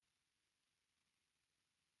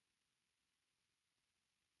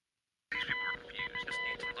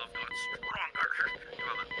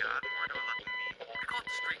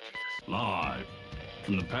Live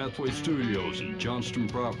from the Pathway Studios in Johnston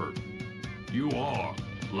proper. You are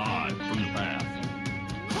live from the Path.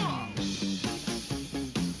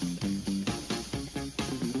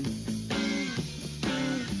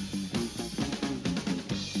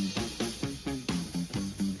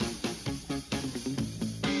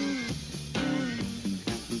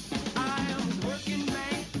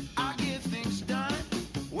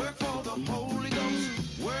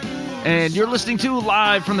 And you're listening to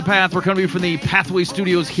Live from the Path. We're coming to you from the Pathway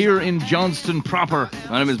Studios here in Johnston proper.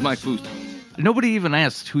 My name is Mike Foust. Nobody even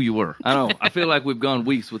asked who you were. I know. I feel like we've gone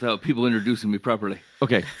weeks without people introducing me properly.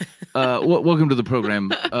 Okay. Welcome to the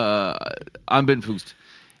program. I'm Ben Foust.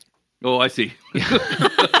 Oh, I see.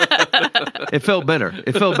 It felt better.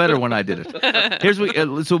 It felt better when I did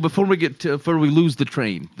it. So before we lose the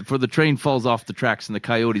train, before the train falls off the tracks and the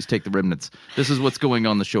coyotes take the remnants, this is what's going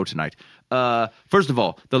on the show tonight. First of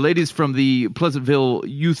all, the ladies from the Pleasantville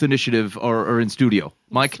Youth Initiative are in studio.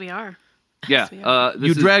 Mike? Yes, we are. Yeah.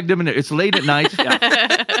 You dragged them in there. It's late at night.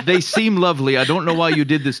 Yeah. They seem lovely. I don't know why you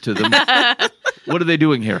did this to them. What are they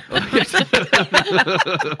doing here? Where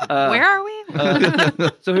are we?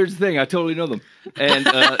 So here's the thing. I totally know them. And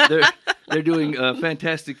they're doing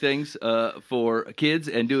fantastic things for kids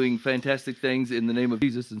and doing fantastic things in the name of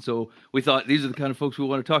Jesus. And so we thought these are the kind of folks we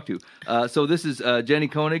want to talk to. So this is Jenny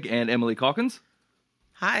Koenig and Emily Calkins.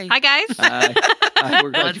 Hi. Hi, guys. Hi, we're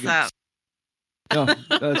glad What's up? No,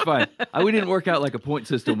 that's fine. We didn't work out like a point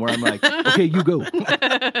system where I'm like, okay, you go.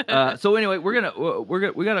 So anyway, we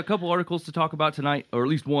got a couple articles to talk about tonight, or at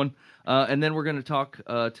least one, and then we're gonna talk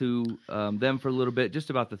to them for a little bit, just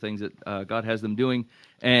about the things that God has them doing,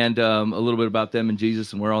 and a little bit about them and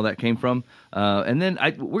Jesus and where all that came from, and then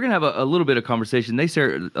we're gonna have a little bit of conversation. They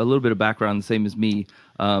share a little bit of background, the same as me,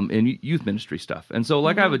 in youth ministry stuff, and so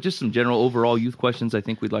I have just some general overall youth questions I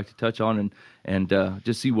think we'd like to touch on and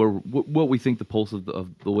just see what we think the pulse of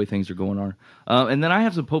the way things are going on. And then I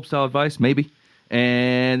have some Pope-style advice, maybe.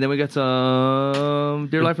 And then we got some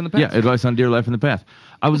Dear Life in the Path. Yeah, advice on Dear Life in the Path.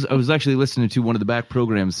 I was actually listening to one of the back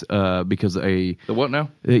programs because The what now?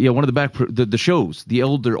 one of the back the shows, the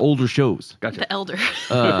older shows. Gotcha. The elder.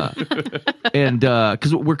 And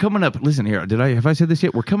because we're coming up. Listen here, have I said this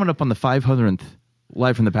yet? We're coming up on the 500th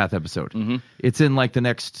Life in the Path episode. Mm-hmm. It's in like the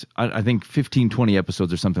next, I think, 15, 20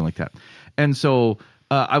 episodes or something like that. And so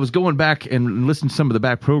I was going back and listening to some of the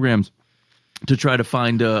back programs to try to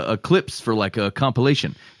find clips for like a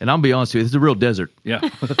compilation. And I'll be honest with you, it's a real desert. Yeah.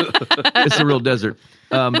 It's a real desert.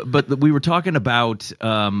 But we were talking about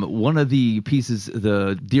one of the pieces,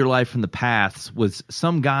 the Dear Life from the Paths, was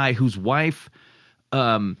some guy whose wife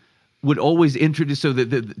would always introduce, so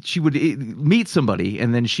that she would meet somebody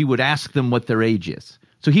and then she would ask them what their age is.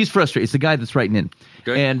 So he's frustrated. It's the guy that's writing in.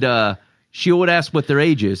 Okay. And she would ask what their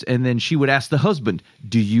age is, and then she would ask the husband,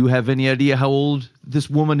 do you have any idea how old this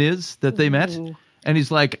woman is that they met? Ooh. And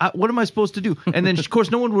he's like, what am I supposed to do? And then, of course,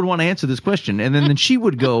 no one would want to answer this question. And then she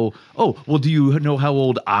would go, oh, well, do you know how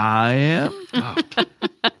old I am?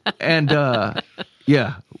 And,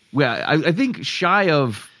 yeah. Well, I think shy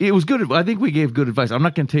of it was good. I think we gave good advice. I'm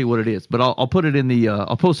not going to tell you what it is, but I'll put it in the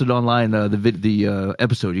I'll post it online. The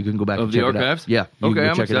episode you can go back Of and the check archives? it out. Yeah. Okay,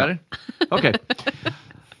 I'm check excited. It out. Okay.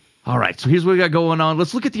 All right. So here's what we got going on.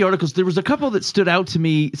 Let's look at the articles. There was a couple that stood out to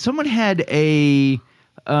me. Someone had a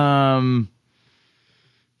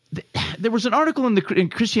there was an article in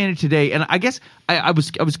Christianity Today, and I guess I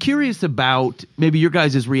was curious about maybe your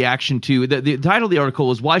guys' reaction to the title of the article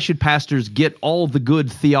was "Why Should Pastors Get All the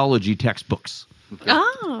Good Theology Textbooks?"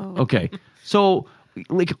 Oh. Okay, so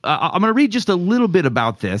like I'm going to read just a little bit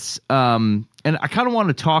about this, and I kind of want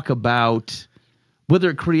to talk about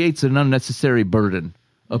whether it creates an unnecessary burden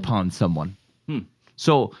upon someone.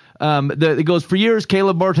 So it goes, for years,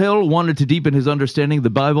 Caleb Bartel wanted to deepen his understanding of the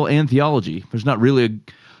Bible and theology. There's not really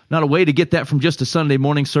not a way to get that from just a Sunday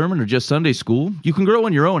morning sermon or just Sunday school. You can grow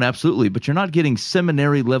on your own, absolutely, but you're not getting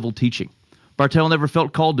seminary-level teaching. Bartel never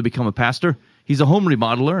felt called to become a pastor. He's a home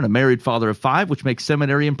remodeler and a married father of 5, which makes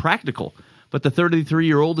seminary impractical. But the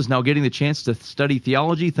 33-year-old is now getting the chance to study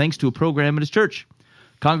theology thanks to a program at his church.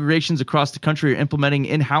 Congregations across the country are implementing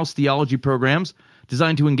in-house theology programs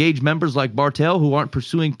designed to engage members like Bartel who aren't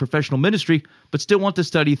pursuing professional ministry but still want to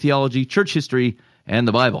study theology, church history, and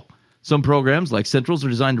the Bible. Some programs, like Central's, are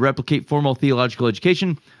designed to replicate formal theological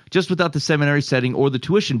education just without the seminary setting or the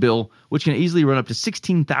tuition bill, which can easily run up to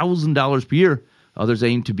 $16,000 per year. Others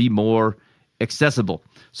aim to be more accessible.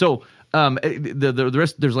 So the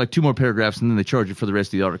rest, there's like 2 more paragraphs, and then they charge you for the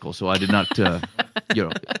rest of the article. So I did not,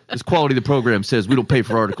 this quality of the program says we don't pay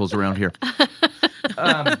for articles around here.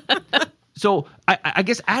 So I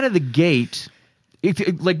guess out of the gate,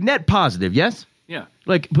 like net positive, yes? Yeah.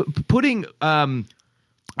 Like putting,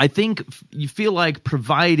 I think you feel like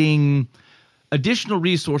providing additional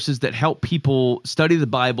resources that help people study the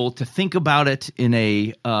Bible, to think about it in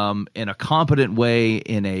a competent way,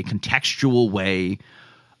 in a contextual way.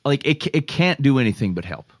 Like it can't do anything but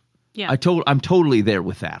help. Yeah. I'm totally there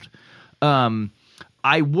with that.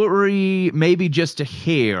 I worry maybe just a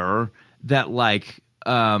hair that like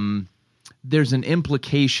there's an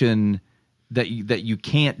implication that you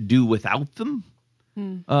can't do without them,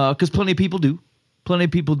 because plenty of people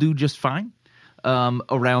do just fine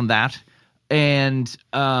around that. And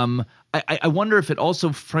I wonder if it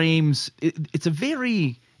also frames it's a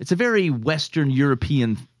very Western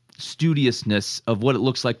European studiousness of what it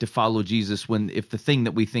looks like to follow Jesus if the thing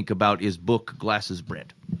that we think about is book, glasses,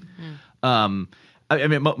 bread. I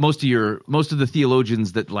mean, most of the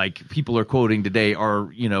theologians that like people are quoting today are,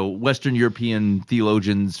 Western European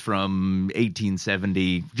theologians from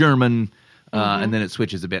 1870, German, and then it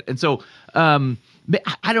switches a bit. And so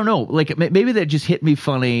I don't know, like maybe that just hit me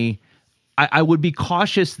funny. I would be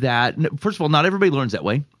cautious that, first of all, not everybody learns that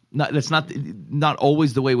way. That's not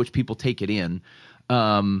always the way which people take it in.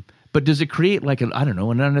 But does it create like an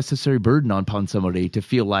unnecessary burden upon somebody to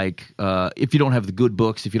feel like if you don't have the good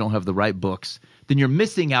books, if you don't have the right books, then you're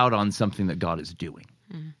missing out on something that God is doing?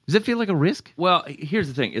 Does it feel like a risk? Well, here's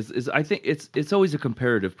the thing: is I think it's always a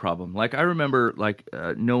comparative problem. Like I remember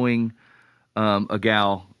knowing a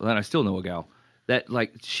gal, and I still know a gal that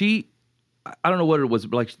like I don't know what it was,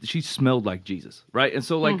 but like she smelled like Jesus, right? And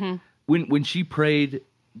so like when she prayed,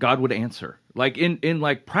 God would answer, like in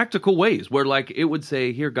like practical ways, where like it would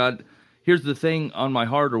say, "Here, God, here's the thing on my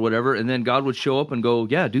heart," or whatever, and then God would show up and go,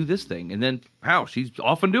 "Yeah, do this thing," and then she's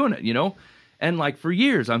off and doing it, And like for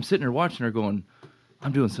years, I'm sitting there watching her, going,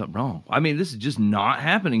 "I'm doing something wrong. I mean, this is just not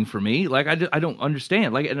happening for me. Like I don't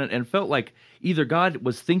understand." Like and felt like either God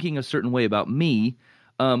was thinking a certain way about me,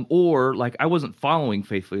 or like I wasn't following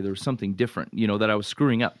faithfully. There was something different, that I was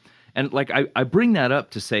screwing up. And like I bring that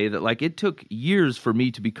up to say that like it took years for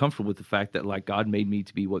me to be comfortable with the fact that like God made me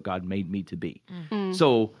to be what God made me to be.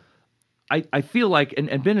 So I feel like,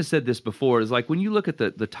 and Ben has said this before, is like when you look at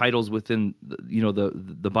the titles within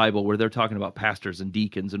the Bible where they're talking about pastors and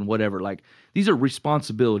deacons and whatever, like these are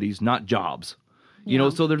responsibilities, not jobs.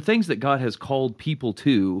 So they're things that God has called people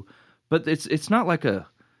to, but it's not like a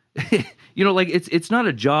like it's not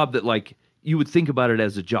a job that like you would think about it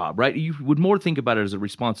as a job, right? You would more think about it as a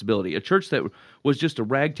responsibility. A church that was just a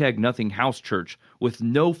ragtag nothing house church with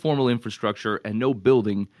no formal infrastructure and no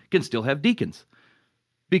building can still have deacons,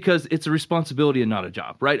 because it's a responsibility and not a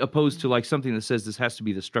job, right? Opposed to like something that says this has to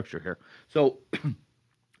be the structure here. So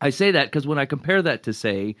I say that because when I compare that to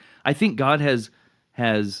say, I think God has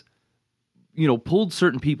pulled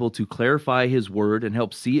certain people to clarify his word and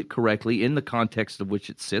help see it correctly in the context of which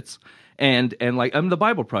it sits. And like, the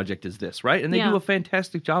Bible Project is this, right? And they do a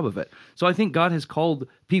fantastic job of it. So I think God has called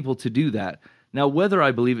people to do that. Now, whether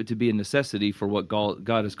I believe it to be a necessity for what God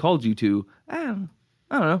has called you to, I don't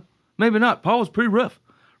know. Maybe not. Paul was pretty rough,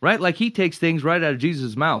 right? Like he takes things right out of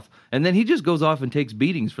Jesus' mouth, and then he just goes off and takes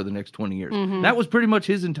beatings for the next 20 years. That was pretty much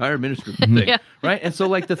his entire ministry thing, right? And so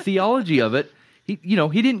like the theology of it, he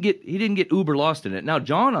didn't get uber lost in it. Now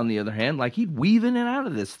John, on the other hand, like he'd weave in and out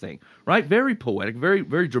of this thing, right? Very poetic, very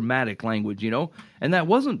very dramatic language, and that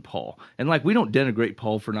wasn't Paul. And like we don't denigrate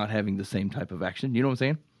Paul for not having the same type of action. You know what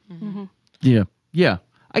I'm saying? Yeah.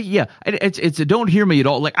 It's don't hear me at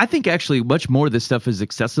all. Like I think actually much more of this stuff is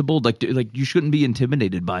accessible. Like you shouldn't be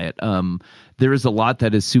intimidated by it. There is a lot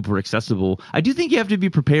that is super accessible. I do think you have to be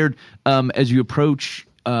prepared as you approach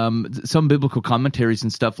some biblical commentaries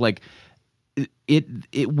and stuff. Like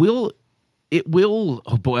it will.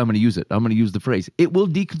 Oh boy, I'm going to use it. I'm going to use the phrase. It will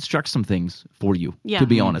deconstruct some things for you. To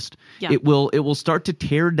be honest, it will start to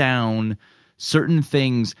tear down certain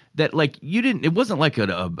things that like you didn't. It wasn't like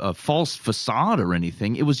a false facade or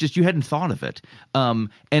anything. It was just you hadn't thought of it. And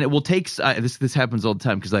it will take. This happens all the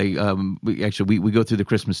time because we go through the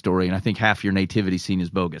Christmas story and I think half your nativity scene is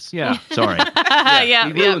bogus. Yeah, sorry.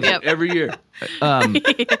 He ruins it every year.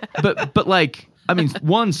 But like I mean,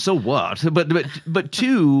 one, so what? But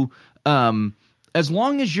two. As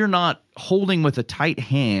long as you're not holding with a tight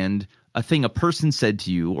hand a thing a person said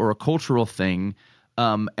to you or a cultural thing,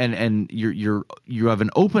 and you have an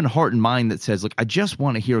open heart and mind that says, look, I just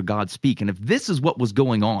want to hear God speak. And if this is what was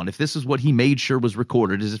going on, if this is what he made sure was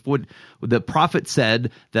recorded, is if what the prophet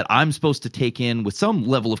said that I'm supposed to take in with some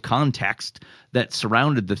level of context that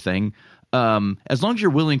surrounded the thing, as long as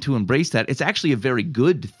you're willing to embrace that, it's actually a very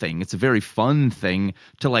good thing. It's a very fun thing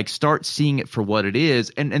to like start seeing it for what it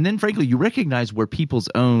is. And then frankly, you recognize where people's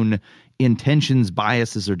own intentions,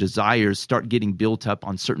 biases, or desires start getting built up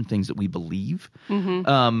on certain things that we believe.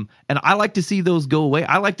 And I like to see those go away.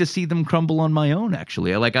 I like to see them crumble on my own,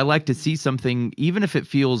 actually. I like to see something, even if it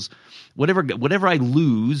feels whatever I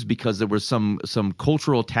lose because there was some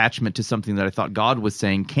cultural attachment to something that I thought God was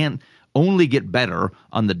saying can't only get better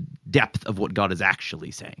on the depth of what God is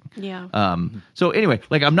actually saying. Yeah. So anyway,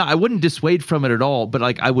 like I wouldn't dissuade from it at all, but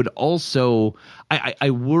like I would also,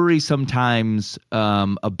 I worry sometimes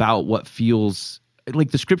about what feels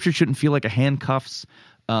like the scripture shouldn't feel like a handcuffs.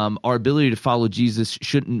 Our ability to follow Jesus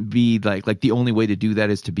shouldn't be like the only way to do that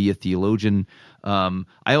is to be a theologian.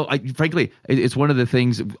 I frankly, it's one of the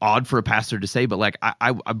things odd for a pastor to say, but like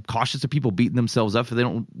I'm cautious of people beating themselves up if they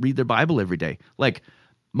don't read their Bible every day. Like,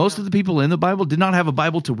 most of the people in the Bible did not have a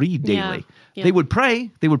Bible to read daily. Yeah. They would pray.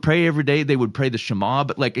 They would pray every day. They would pray the Shema.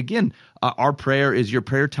 But like, again, our prayer is your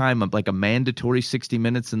prayer time of like a mandatory 60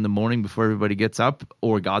 minutes in the morning before everybody gets up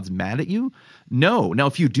or God's mad at you. No. Now,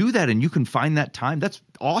 if you do that and you can find that time, that's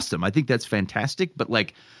awesome. I think that's fantastic. But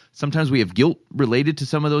like, sometimes we have guilt related to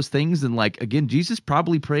some of those things. And like, again, Jesus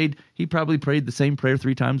probably prayed the same prayer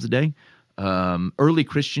 3 times a day. Early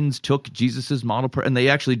Christians took Jesus's model prayer, and they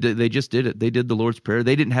actually did. They just did it. They did the Lord's Prayer.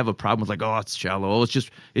 They didn't have a problem with like, oh, it's shallow. Oh, it's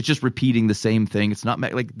just repeating the same thing. It's not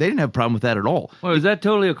like they didn't have a problem with that at all. Well, is that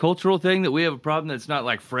totally a cultural thing that we have a problem that's not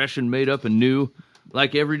like fresh and made up and new,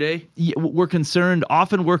 like every day? Yeah, we're concerned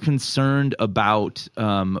about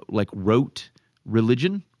like rote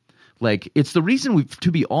religion. Like it's the reason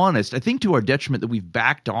to be honest, I think to our detriment that we've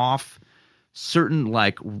backed off certain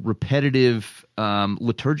like repetitive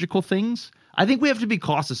liturgical things. I think we have to be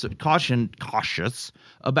cautious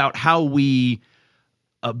about how we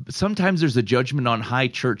sometimes there's a judgment on high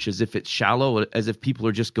church as if it's shallow, as if people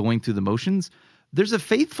are just going through the motions. There's a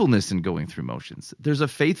faithfulness in going through motions. There's a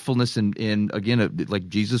faithfulness in again, like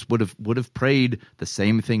Jesus would have prayed the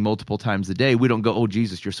same thing multiple times a day. We don't go, oh,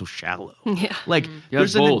 Jesus, you're so shallow. Yeah. Like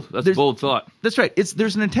that's bold. That's a bold thought. That's right.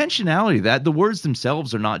 There's an intentionality that the words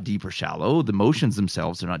themselves are not deep or shallow. The motions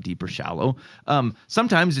themselves are not deep or shallow.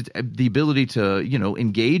 Sometimes it's the ability to,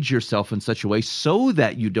 engage yourself in such a way so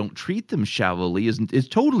that you don't treat them shallowly is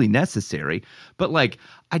totally necessary. But like,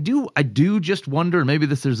 I do just wonder, maybe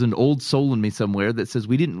there's an old soul in me somewhere that says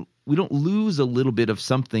we don't lose a little bit of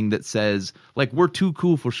something that says like we're too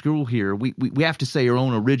cool for school here. We have to say our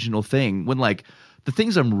own original thing when like the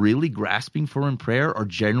things I'm really grasping for in prayer are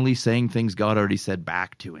generally saying things God already said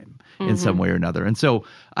back to him in some way or another. And so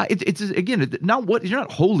it's again, you're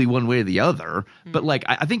not wholly one way or the other, but like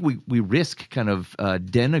I think we risk kind of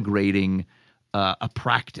denigrating a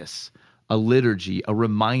practice, a liturgy, a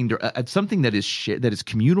reminder, something that is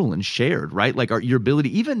communal and shared, right? Like your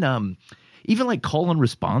ability, even like call and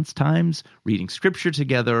response times, reading scripture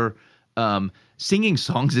together, singing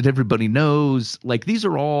songs that everybody knows. Like these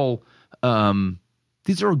are all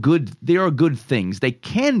good. They are good things. They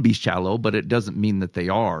can be shallow, but it doesn't mean that they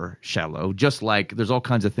are shallow. Just like there's all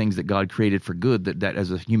kinds of things that God created for good that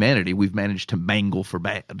as a humanity we've managed to mangle for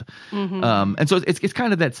bad. And so it's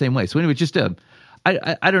kind of that same way. So anyway, just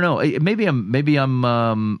I don't know. Maybe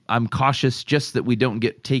I'm cautious just that we don't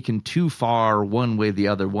get taken too far one way or the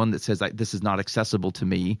other. One that says this is not accessible to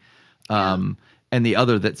me, and the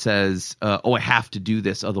other that says, I have to do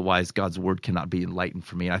this, otherwise God's word cannot be enlightened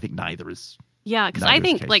for me. And I think neither is. Yeah, because I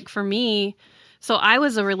think like for me, so I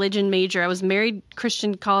was a religion major. I was married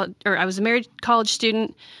Christian college, or I was a married college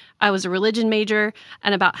student. I was a religion major,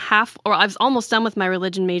 and I was almost done with my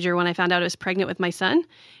religion major when I found out I was pregnant with my son,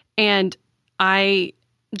 and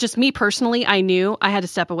me personally, I knew I had to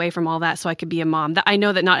step away from all that so I could be a mom. I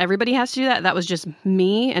know that not everybody has to do that. That was just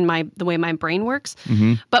me and the way my brain works.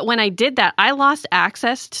 But when I did that, I lost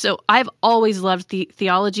access. So I've always loved the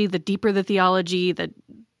theology, the deeper the theology,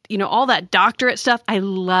 all that doctorate stuff. I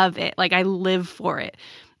love it. Like I live for it.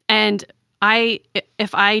 And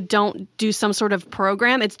if I don't do some sort of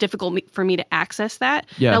program, it's difficult for me to access that.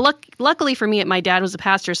 Yeah. Now, luckily for me, my dad was a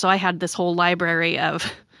pastor, so I had this whole library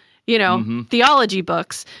of theology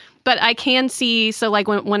books. But I can see, so like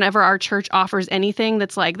whenever our church offers anything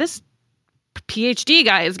that's like, this PhD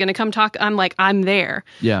guy is going to come talk, I'm like, I'm there.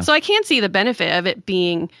 Yeah. So I can see the benefit of it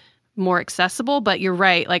being more accessible, but you're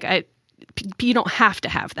right. Like you don't have to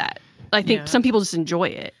have that. I think some people just enjoy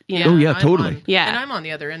it. Oh yeah, totally. And I'm on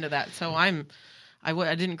the other end of that. So I'm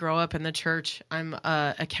I didn't grow up in the church. I'm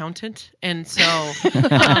an accountant, and so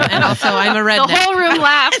and also I'm a redneck. The whole room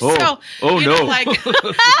laughed.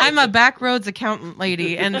 I'm a backroads accountant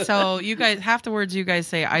lady, and so you guys, half the words you guys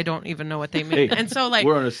say, I don't even know what they mean. Hey, and so like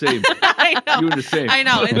we're on the same. I know. You and the same. I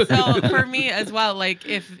know. And so for me as well, like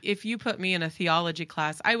if you put me in a theology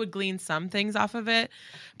class, I would glean some things off of it.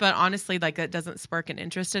 But honestly, like that doesn't spark an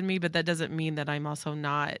interest in me, but that doesn't mean that I'm also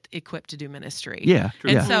not equipped to do ministry. Yeah.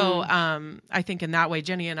 And yeah. so I think in that way,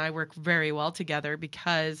 Jenny and I work very well together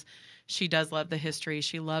because she does love the history.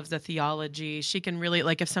 She loves the theology. She can really,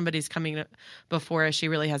 like if somebody's coming before us, she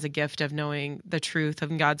really has a gift of knowing the truth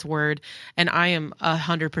of God's word. And I am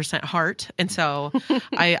 100% heart. And so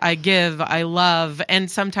I give, I love,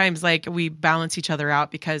 and sometimes like we balance each other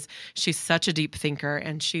out because she's such a deep thinker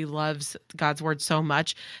and she loves God's word so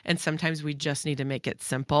much. And sometimes we just need to make it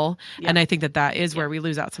simple. Yeah. And I think that is where we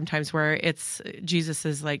lose out sometimes, where it's Jesus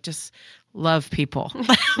is like, just love people.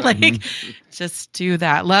 Like just do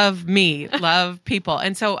that. Love me, love people.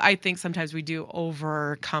 And so I think sometimes we do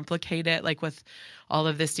overcomplicate it, like with all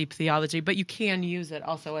of this deep theology, but you can use it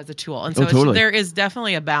also as a tool. And so totally. there is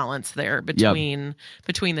definitely a balance there between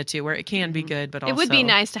the two, where it can be good, but also it would be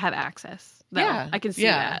nice to have access. Though. Yeah, I can see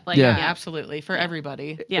that. Like, yeah, absolutely, for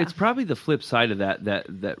everybody. Yeah. It's probably the flip side of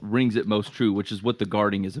that rings it most true, which is what the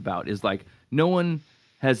guarding is about. Is like no one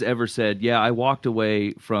has ever said, yeah, I walked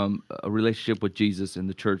away from a relationship with Jesus in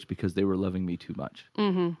the church because they were loving me too much.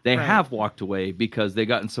 Mm-hmm. They have walked away because they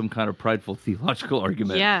got in some kind of prideful theological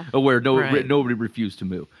argument where nobody refused to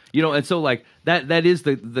move. You know, and so like that is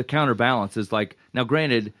the counterbalance is like, now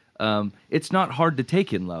granted, it's not hard to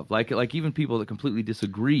take in love. Like even people that completely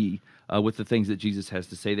disagree with the things that Jesus has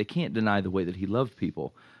to say, they can't deny the way that he loved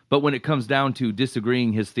people. But when it comes down to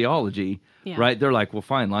disagreeing his theology, right, they're like, well,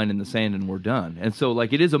 fine, line in the sand and we're done. And so,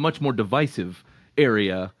 like, it is a much more divisive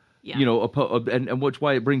area, you know, and which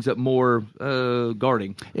why it brings up more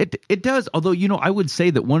guarding. It does. Although, you know, I would say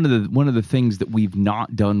that one of the things that we've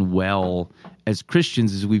not done well as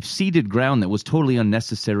Christians is we've ceded ground that was totally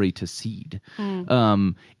unnecessary to cede.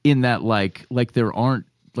 In that, like there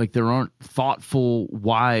aren't thoughtful,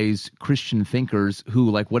 wise Christian thinkers who,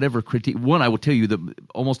 like, whatever critique. One, I will tell you that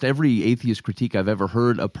almost every atheist critique I've ever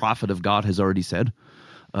heard, a prophet of God has already said,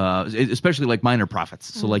 especially like minor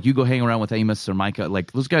prophets. So, like, you go hang around with Amos or Micah,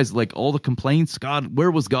 like those guys, like all the complaints, God, where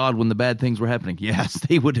was God when the bad things were happening? Yes,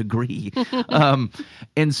 they would agree.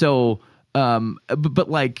 And so, but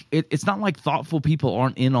like, it's not like thoughtful people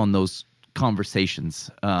aren't in on those conversations.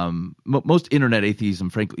 Most internet atheism,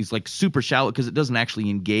 frankly, is like super shallow because it doesn't actually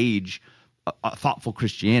engage a thoughtful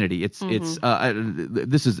Christianity. It's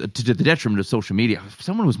this is to the detriment of social media.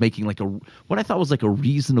 Someone was making like what I thought was like a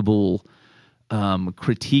reasonable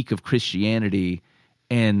critique of Christianity,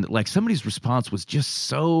 and like somebody's response was just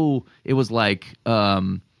so. It was like,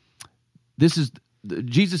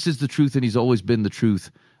 Jesus is the truth, and he's always been the truth.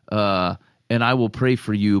 And I will pray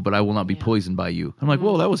for you, but I will not be poisoned by you. I'm like,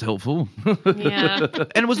 whoa, that was helpful. Yeah.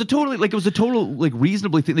 And it was a total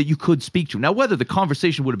reasonably thing that you could speak to. Now, whether the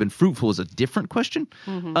conversation would have been fruitful is a different question.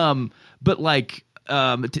 But like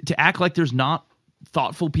to act like there's not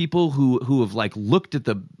thoughtful people who have like looked at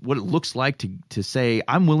what it looks like to say,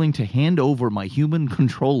 I'm willing to hand over my human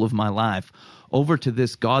control of my life over to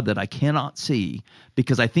this God that I cannot see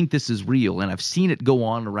because I think this is real and I've seen it go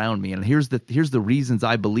on around me, and here's the reasons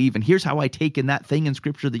I believe, and here's how I take in that thing in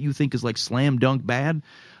Scripture that you think is like slam dunk bad.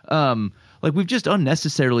 Like we've just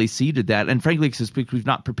unnecessarily ceded that, and frankly, because we've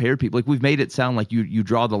not prepared people, like we've made it sound like you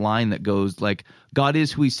draw the line that goes like God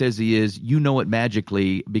is who he says he is, you know it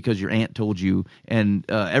magically because your aunt told you, and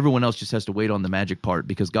everyone else just has to wait on the magic part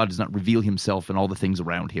because God does not reveal himself and all the things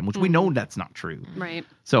around him, which we know that's not true. Right.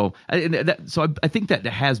 So I think that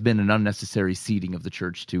there has been an unnecessary ceding of the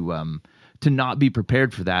church to not be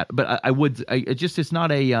prepared for that. But it's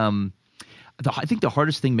not a. I think the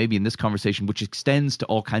hardest thing maybe in this conversation, which extends to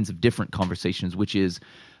all kinds of different conversations, which is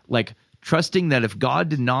like trusting that if God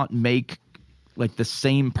did not make like the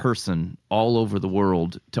same person all over the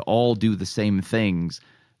world to all do the same things,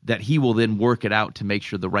 that he will then work it out to make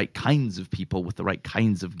sure the right kinds of people with the right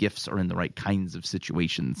kinds of gifts are in the right kinds of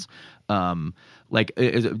situations. What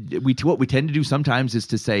we tend to do sometimes is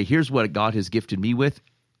to say, here's what God has gifted me with.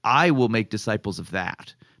 I will make disciples of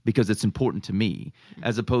that because it's important to me,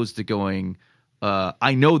 as opposed to going,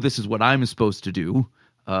 I know this is what I'm supposed to do.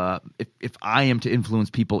 If I am to influence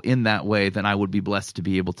people in that way, then I would be blessed to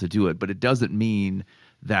be able to do it. But it doesn't mean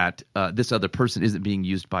that this other person isn't being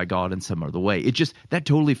used by God in some other way. It just that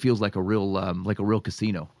totally feels like a real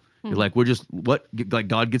casino. You're like, we're just like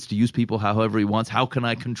God gets to use people however He wants. How can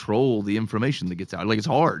I control the information that gets out? Like it's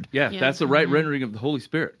hard. Yeah, that's the right rendering of the Holy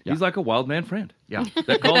Spirit. Yeah. He's like a wild man friend. Yeah.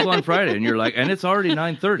 That calls on Friday, and you're like, and it's already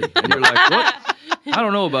 9:30, and you're like, what? I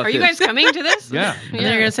don't know about Are this. you guys coming to this? Yeah. And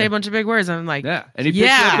they're going to say a bunch of big words. I'm like, Yeah, and he picks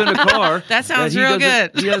you up in a car That sounds he real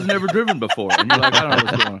doesn't- good. He has never driven before, and you're like, I don't know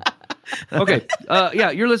what's going on. Okay,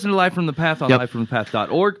 you're listening to Live from the Path on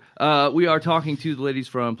livefromthepath.org. We are talking to the ladies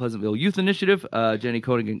from Pleasantville Youth Initiative, Jenny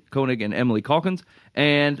Koenig and Emily Calkins,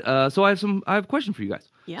 and so I have a question for you guys.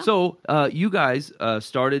 Yeah. So you guys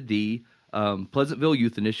started the Pleasantville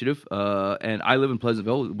Youth Initiative, and I live in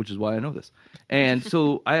Pleasantville, which is why I know this. And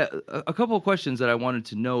so a couple of questions that I wanted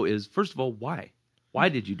to know is, first of all, why? Why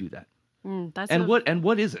did you do that? That's And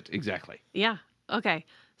what is it exactly? Yeah. Okay.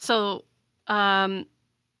 So,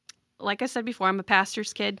 like I said before, I'm a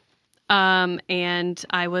pastor's kid. And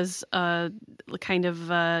I was kind of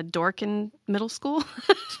a dork in middle school.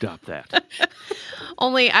 Stop that.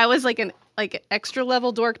 Only I was like an extra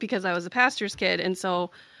level dork because I was a pastor's kid. And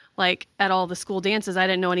so like at all the school dances, I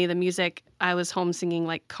didn't know any of the music. I was home singing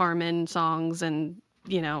like Carmen songs and,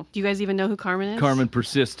 do you guys even know who Carmen is? Carmen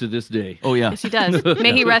persists to this day. Oh yeah. Yes, he does.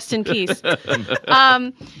 May he rest in peace.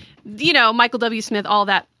 Michael W. Smith, all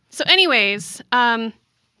that. So anyways, but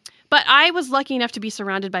I was lucky enough to be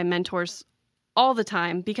surrounded by mentors all the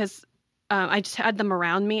time because I just had them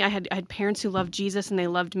around me. I had parents who loved Jesus and they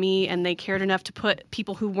loved me and they cared enough to put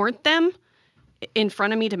people who weren't them in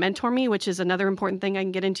front of me to mentor me, which is another important thing I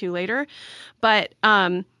can get into later. But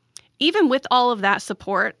even with all of that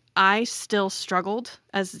support, I still struggled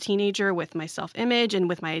as a teenager with my self-image and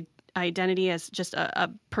with my identity as just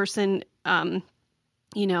a person,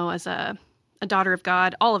 as a daughter of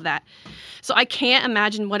God, all of that. So I can't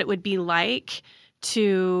imagine what it would be like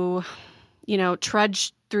to,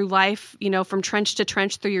 trudge through life, from trench to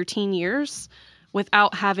trench through your teen years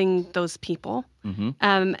without having those people. Mm-hmm.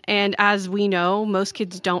 And as we know, most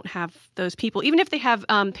kids don't have those people. Even if they have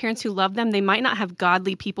parents who love them, they might not have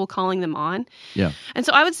godly people calling them on. Yeah. And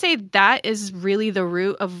so I would say that is really the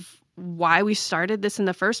root of why we started this in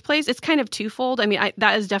the first place. It's kind of twofold. I mean,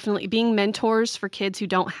 that is definitely being mentors for kids who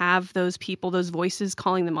don't have those people, those voices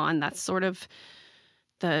calling them on. That's sort of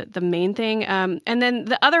the main thing. And then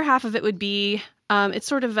the other half of it would be it's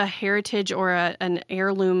sort of a heritage or an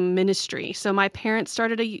heirloom ministry. So my parents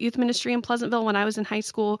started a youth ministry in Pleasantville when I was in high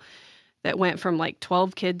school that went from like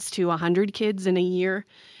 12 kids to 100 kids in a year.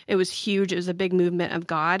 It was huge. It was a big movement of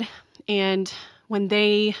God. And when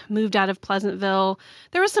they moved out of Pleasantville,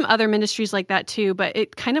 there was some other ministries like that too, but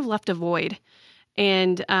it kind of left a void.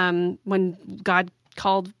 And when God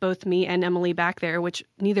called both me and Emily back there, which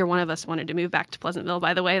neither one of us wanted to move back to Pleasantville,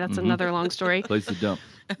 by the way. That's another long story. Place to dump.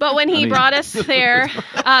 But when he brought us there,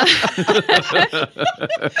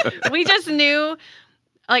 we just knew,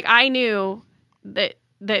 I knew that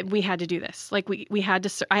we had to do this. Like we had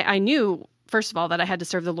to, I knew, first of all, that I had to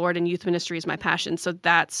serve the Lord, and youth ministry is my passion. So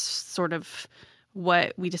that's sort of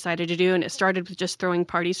what we decided to do. And it started with just throwing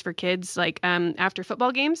parties for kids, after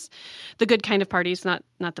football games, the good kind of parties, not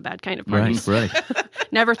the bad kind of parties. Right.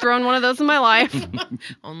 Never thrown one of those in my life.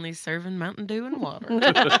 Only serving Mountain Dew and water.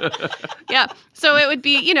 Yeah. So it would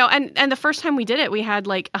be, and the first time we did it, we had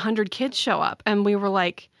 100 kids show up, and we were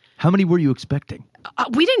like, how many were you expecting?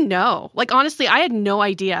 We didn't know. Honestly, I had no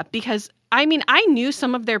idea because I knew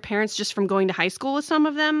some of their parents just from going to high school with some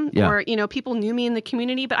of them, or, people knew me in the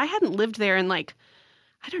community, but I hadn't lived there in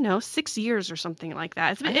 6 years or something like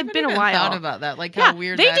that. It's been a while. Thought about that, how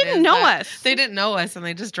weird they that didn't is know that us. They didn't know us, and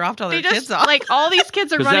they just dropped all their kids off. All these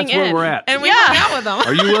kids are running that's where in. we're at. And we hung out with them.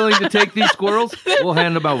 Are you willing to take these squirrels? We'll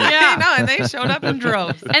hand them out. Yeah. No, and they showed up in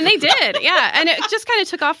droves. And they did, yeah. And it just kind of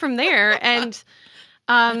took off from there. And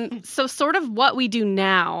so sort of what we do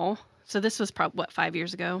now, so this was probably, 5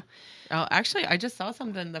 years ago? Oh, actually, I just saw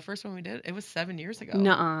something. The first one we did, it was 7 years ago.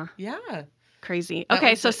 Nuh-uh. Yeah. Crazy.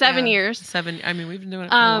 Okay, so 7 years. 7. I mean, we've been doing it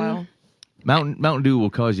for a while. Mountain Dew will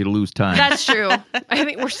cause you to lose time. That's true. I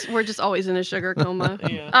think we're just always in a sugar coma.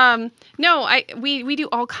 Yeah. No, we do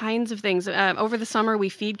all kinds of things. Over the summer, we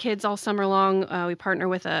feed kids all summer long. We partner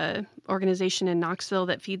with a organization in Knoxville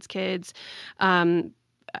that feeds kids.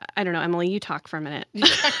 I don't know, Emily, you talk for a minute.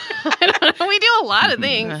 I don't know. We do a lot of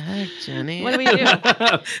things. What the heck, Jenny? What do we do?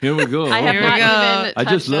 Here we go. I have Here we not go. even I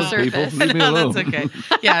just touched love the people. surface. Leave me No, alone. that's okay.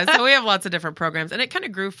 Yeah, so we have lots of different programs, and it kind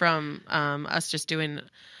of grew from us just doing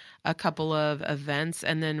a couple of events,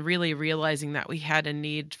 and then really realizing that we had a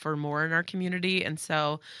need for more in our community. And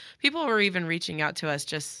so people were even reaching out to us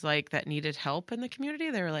just like that needed help in the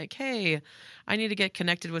community. They were like, hey, I need to get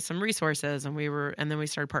connected with some resources. And then we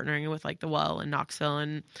started partnering with like the Well in Knoxville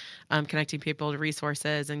and connecting people to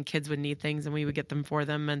resources, and kids would need things and we would get them for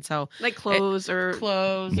them. And so like clothes or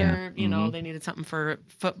you know, they needed something for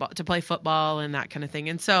football, to play football and that kind of thing.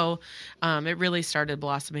 And so it really started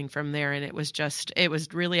blossoming from there. And it was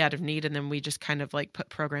really out of need. And then we just kind of like put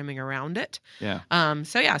programming around it. Yeah.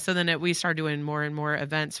 So then we started doing more and more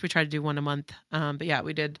events. We tried to do one a month. But yeah,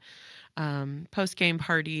 we did post-game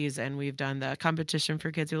parties, and we've done the competition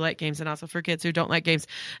for kids who like games and also for kids who don't like games.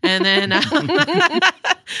 And then,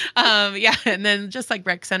 and then just like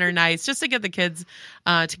rec center nights, just to get the kids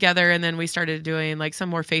together. And then we started doing like some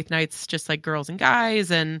more faith nights, just like girls and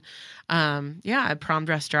guys, and prom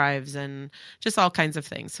dress drives and just all kinds of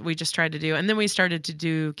things we just tried to do. And then we started to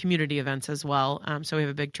do community events as well. So we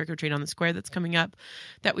have a big trick or treat on the square that's coming up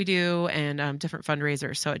that we do, and different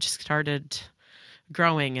fundraisers. So it just started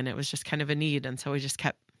growing, and it was just kind of a need, and so we just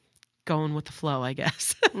kept going with the flow, I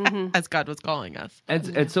guess, as God was calling us.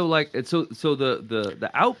 And so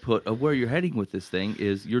the output of where you're heading with this thing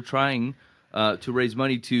is you're trying to raise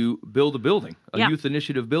money to build a building, a youth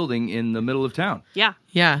initiative building in the middle of town. Yeah.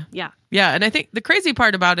 And I think the crazy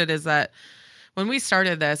part about it is that when we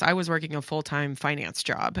started this, I was working a full-time finance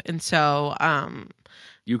job, and so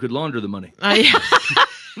you could launder the money.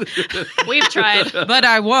 We've tried. But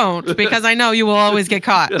I won't, because I know you will always get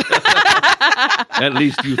caught. At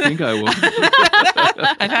least you think I will.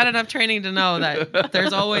 I've had enough training to know that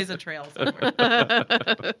there's always a trail somewhere.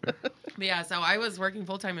 But yeah, so I was working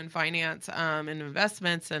full-time in finance and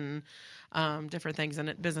investments and different things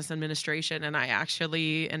in business administration. And I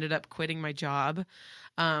actually ended up quitting my job,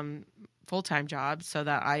 full-time job, so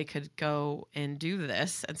that I could go and do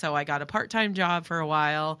this. And so I got a part-time job for a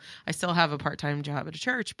while. I still have a part-time job at a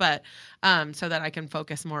church, but so that I can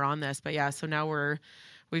focus more on this. But yeah, so now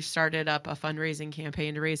we've started up a fundraising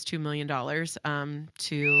campaign to raise $2 million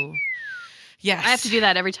to... Yes. I have to do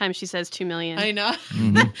that every time she says 2 million. I know.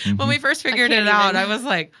 When we first figured it out, I was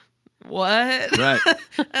like, what? Right.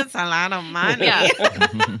 That's a lot of money. Yeah.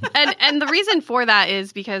 and the reason for that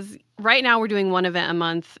is because right now we're doing one event a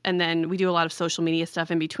month, and then we do a lot of social media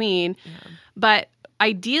stuff in between. Yeah. But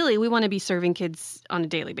ideally, we want to be serving kids on a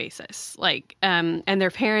daily basis, like and their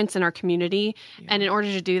parents in our community. Yeah. And in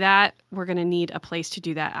order to do that, we're going to need a place to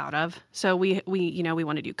do that out of. So we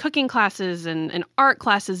want to do cooking classes and art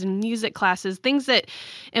classes and music classes, things that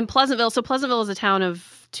in Pleasantville. So Pleasantville is a town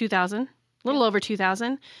of 2,000, a little over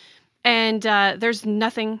 2,000. And there's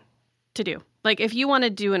nothing to do. Like if you want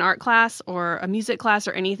to do an art class or a music class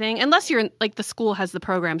or anything, unless you're like the school has the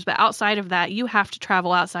programs, but outside of that, you have to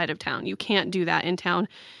travel outside of town. You can't do that in town.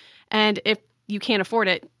 And if you can't afford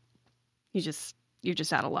it, you're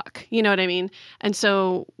just out of luck. You know what I mean? And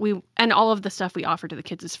so all of the stuff we offer to the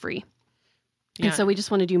kids is free. Yeah. And so we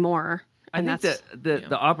just want to do more. I think that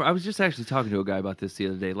the I was just actually talking to a guy about this the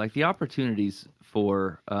other day. Like the opportunities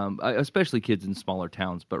for, especially kids in smaller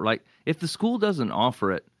towns, but like if the school doesn't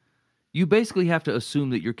offer it, you basically have to assume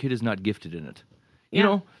that your kid is not gifted in it. You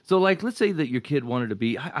know, so like let's say that your kid wanted to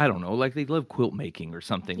be, I don't know, like they love quilt making or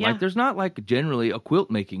something. Yeah. Like there's not like generally a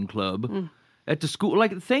quilt making club at the school,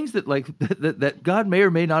 like things that like that God may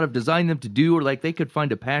or may not have designed them to do, or like they could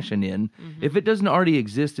find a passion in. If it doesn't already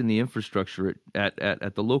exist in the infrastructure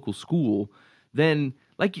at the local school, then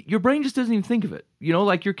like your brain just doesn't even think of it. You know,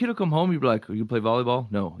 like your kid will come home, you'll be like, are you gonna play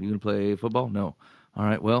volleyball? No. You gonna play football? No. All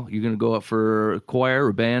right, well, you're going to go up for choir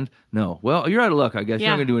or band? No. Well, you're out of luck, I guess.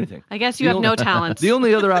 You're not going to do anything. I guess you have no talents. The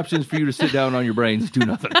only other option is for you to sit down on your brains, do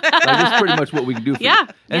nothing. That's pretty much what we can do for you.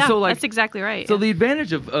 And so, like, that's exactly right. So the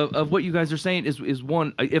advantage of what you guys are saying is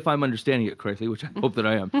one, if I'm understanding it correctly, which I hope that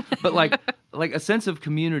I am, but like a sense of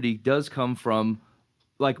community does come from,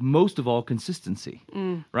 like, most of all, consistency,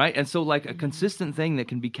 right? And so, like, a consistent thing that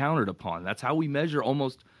can be counted upon. That's how we measure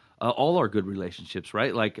almost all our good relationships,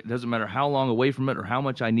 right? Like, it doesn't matter how long away from it or how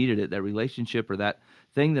much I needed it, that relationship or that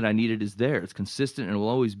thing that I needed is there. It's consistent and will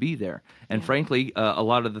always be there. And frankly, a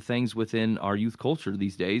lot of the things within our youth culture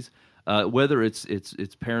these days, whether it's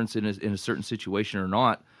parents in a certain situation or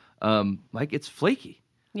not, like it's flaky.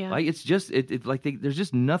 Yeah. Like it's just there's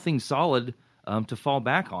just nothing solid to fall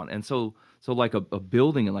back on. And so like a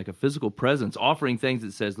building and like a physical presence offering things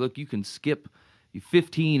that says, look, you can skip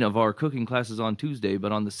 15 of our cooking classes on Tuesday,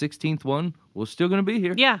 but on the 16th one, we're still going to be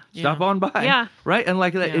here. Yeah. Stop on by. Yeah. Right? And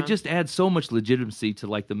like that, it just adds so much legitimacy to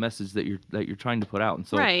like the message that you're trying to put out. And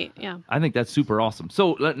so right. Yeah. I think that's super awesome.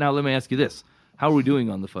 So now let me ask you this. How are we doing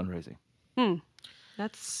on the fundraising?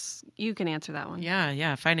 You can answer that one.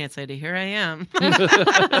 Yeah. Finance lady, here I am.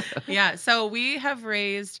 Yeah. So we've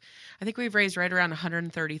raised right around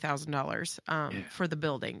 $130,000 for the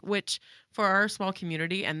building, which for our small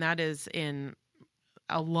community, and that is in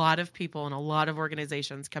a lot of people and a lot of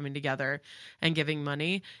organizations coming together and giving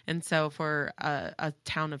money. And so for a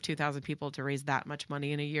town of 2,000 people to raise that much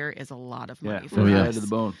money in a year is a lot of money for us. Head to the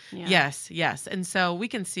bone. Yeah. Yes. And so we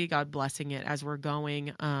can see God blessing it as we're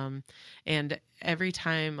going. And every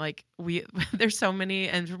time, like there's so many,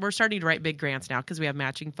 and we're starting to write big grants now because we have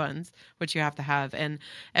matching funds, which you have to have. And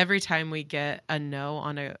every time we get a no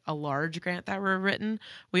on a large grant that we're written,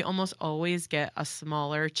 we almost always get a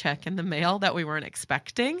smaller check in the mail that we weren't expecting.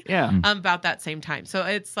 Yeah. About that same time. So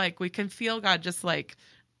it's like we can feel God just like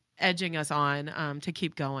edging us on to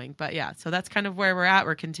keep going. But yeah, so that's kind of where we're at.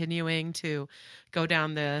 We're continuing to go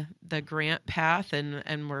down the grant path,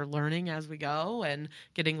 and we're learning as we go and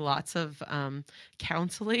getting lots of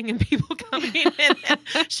counseling and people coming in and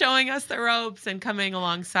showing us the ropes and coming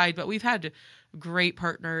alongside. But we've had great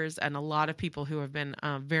partners and a lot of people who have been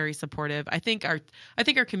very supportive. I think our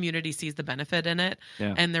community sees the benefit in it,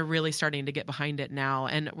 and they're really starting to get behind it now.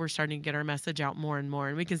 And we're starting to get our message out more and more,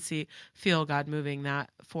 and we can feel God moving that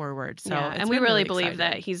forward. So, and we really believe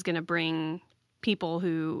that He's going to bring people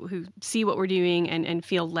who see what we're doing and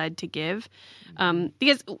feel led to give.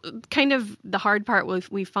 Because kind of the hard part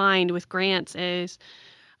we find with grants is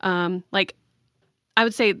like, I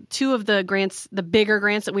would say two of the grants, the bigger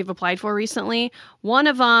grants that we've applied for recently, one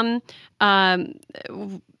of them,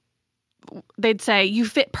 they'd say you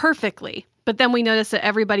fit perfectly. But then we noticed that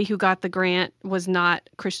everybody who got the grant was not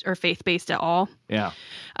Christian or faith-based at all. Yeah.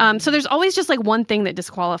 So there's always just like one thing that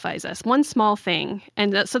disqualifies us, one small thing.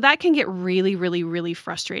 And so that can get really, really, really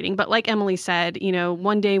frustrating. But like Emily said,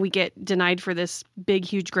 one day we get denied for this big,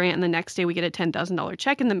 huge grant, and the next day we get a $10,000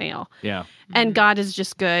 check in the mail. Yeah. And God is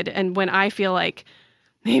just good. And when I feel like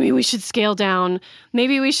maybe we should scale down,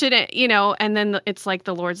 maybe we shouldn't, and then it's like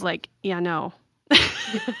the Lord's like, yeah, no.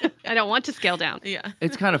 I don't want to scale down. Yeah.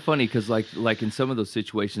 It's kind of funny because like in some of those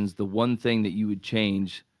situations, the one thing that you would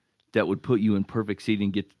change that would put you in perfect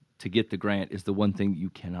seating to get the grant is the one thing that you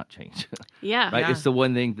cannot change. Yeah. Right? Yeah. It's the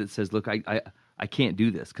one thing that says, look, I can't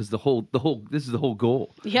do this because this is the whole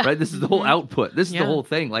goal. Yeah. Right? This is the whole output. This is the whole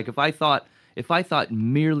thing. Like if I thought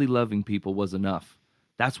merely loving people was enough,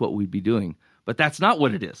 that's what we'd be doing. But that's not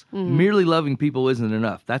what it is. Mm-hmm. Merely loving people isn't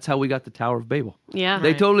enough. That's how we got the Tower of Babel. Yeah. They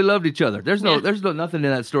Right. totally loved each other. There's no nothing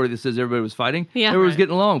in that story that says everybody was fighting. Yeah. Everybody was Right.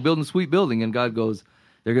 getting along, building a sweet building, and God goes,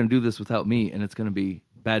 they're going to do this without me, and it's going to be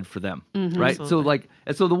bad for them. Mm-hmm. Right? Absolutely.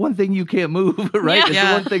 So the one thing you can't move, right? Yeah. It's Yeah.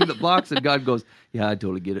 the one thing that blocks, and God goes, yeah, I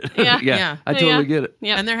totally get it. Yeah. Yeah. I totally get it.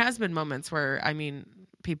 Yeah. And there has been moments where,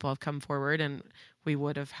 people have come forward and we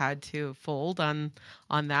would have had to fold on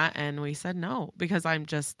that, and we said no because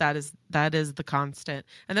that is the constant,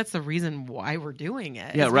 and that's the reason why we're doing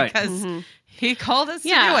it. Yeah, is right. Because He called us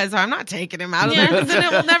Yeah. to do it, so I'm not taking him out of there because then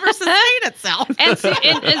it will never sustain itself. And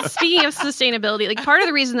speaking of sustainability, like part of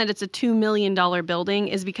the reason that it's a $2 million building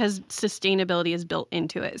is because sustainability is built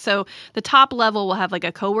into it. So the top level will have like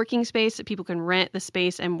a co-working space that people can rent the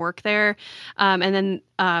space and work there. And then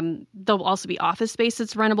there'll also be office space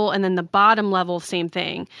that's rentable. And then the bottom level, same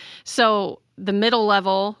thing. So the middle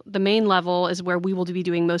level, the main level is where we will be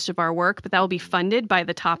doing most of our work, but that will be funded by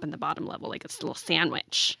the top and the bottom level, like it's a little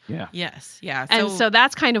sandwich. Yeah. Yes, yeah. And so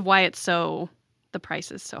that's kind of why the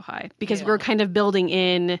price is so high, because we're kind of building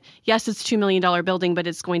in, yes, it's $2 million building, but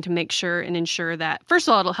it's going to make sure and ensure that, first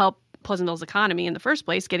of all, it'll help Pleasantville's economy in the first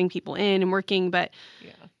place, getting people in and working. But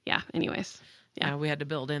anyways. Yeah. We had to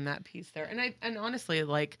build in that piece there. And honestly,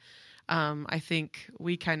 like, I think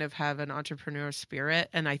we kind of have an entrepreneur spirit,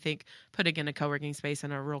 and I think putting in a co-working space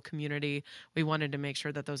in a rural community, we wanted to make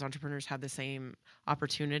sure that those entrepreneurs had the same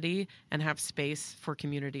opportunity and have space for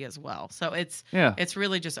community as well. So it's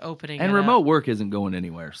really just opening. And it remote up. work isn't going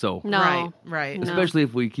anywhere. So No. Right. No. especially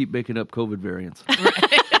if we keep making up COVID variants.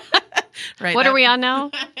 Right. What are we on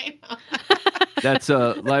now? That's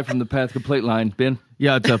live from the Path Complaint line. Ben?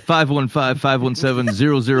 Yeah, it's a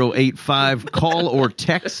 515-517-0085. Call or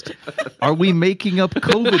text. Are we making up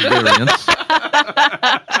COVID variants?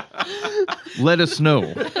 Let us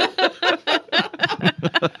know.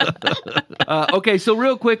 Okay, so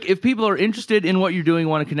real quick, if people are interested in what you're doing,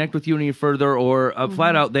 want to connect with you any further, or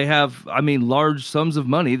flat out, they have, large sums of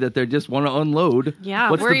money that they just want to unload. Yeah,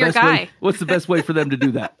 what's we're the your best guy. Way, what's the best way for them to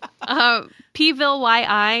do that?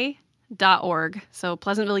 PVilleYI.org. So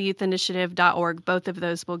PleasantvilleYouthInitiative.org. Both of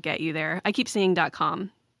those will get you there. I keep saying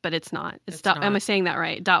 .com, but it's not. It's not. Am I saying that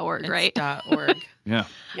right? .org, right? .org. Yeah.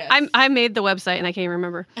 Yes. I made the website and I can't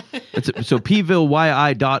remember. So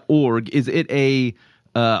PVilleYI.org, is it a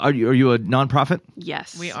Are you a nonprofit?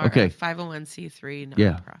 Yes. We are Okay. a 501c3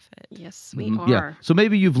 Yeah. nonprofit. Yes, we are. Yeah. So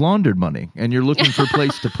maybe you've laundered money and you're looking for a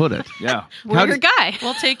place to put it. Yeah. We're How your do- guy.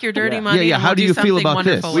 We'll take your dirty Yeah. money. Yeah, and how we'll do you feel something about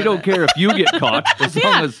this? wonderful We with don't it. care if you get caught as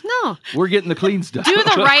long as No. we're getting the clean stuff. Do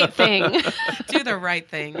the right thing. Do the right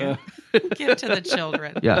thing. Give to the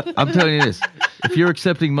children. Yeah, I'm telling you this. If you're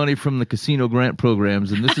accepting money from the casino grant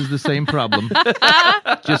programs and this is the same problem,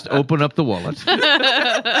 just open up the wallet.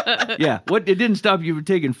 Yeah. What it didn't stop you from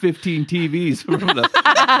taking 15 TVs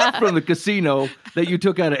from the casino that you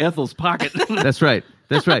took out of Ethel's pocket. That's right.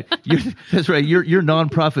 That's right. That's right. Your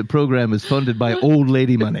nonprofit program is funded by old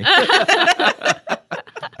lady money.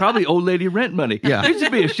 Probably old lady rent money. Yeah. You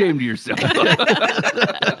should be ashamed of yourself.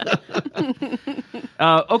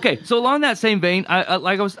 Okay, so along that same vein,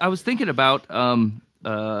 I was thinking about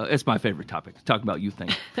it's my favorite topic, talking about youth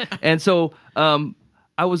things, and so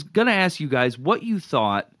I was gonna ask you guys what you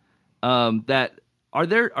thought that are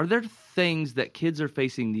there things that kids are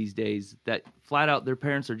facing these days that flat out their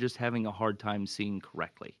parents are just having a hard time seeing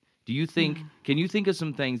correctly? Do you think? Can you think of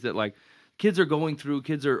some things that like kids are going through,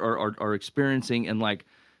 kids are experiencing, and like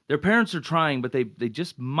their parents are trying, but they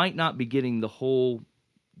just might not be getting the whole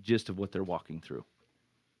gist of what they're walking through?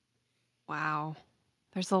 Wow.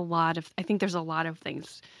 I think there's a lot of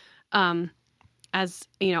things. As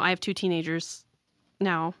you know, I have 2 teenagers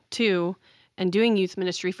now, too, and doing youth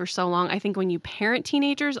ministry for so long. I think when you parent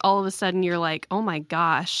teenagers, all of a sudden you're like, oh my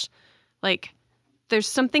gosh, like there's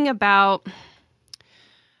something about,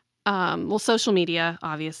 social media,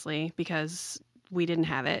 obviously, because we didn't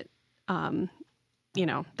have it.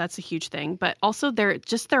 That's a huge thing, but also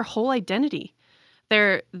their whole identity,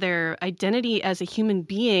 their identity as a human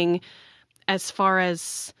being, as far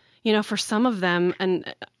as, for some of them,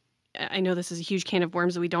 and I know this is a huge can of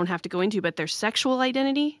worms that we don't have to go into, but their sexual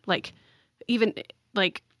identity, like even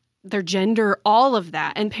like their gender, all of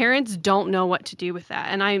that. And parents don't know what to do with that.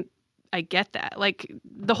 And I get that. Like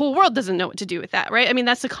the whole world doesn't know what to do with that, right? I mean,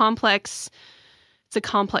 it's a complex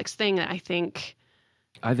thing that I think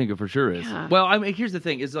it for sure is. Yeah. Well, I mean, here's the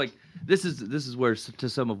thing: is like this is where to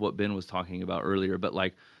some of what Ben was talking about earlier. But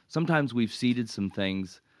like sometimes we've seeded some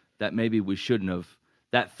things that maybe we shouldn't have.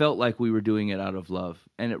 That felt like we were doing it out of love,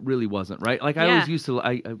 and it really wasn't, right? Like I always used to.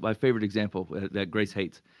 My favorite example that Grace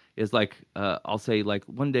hates is like I'll say like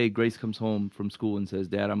one day Grace comes home from school and says,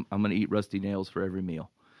 "Dad, I'm going to eat rusty nails for every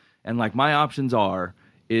meal," and like my options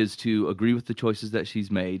is to agree with the choices that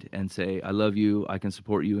she's made and say, "I love you. I can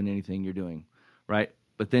support you in anything you're doing," right?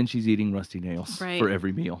 But then she's eating rusty nails for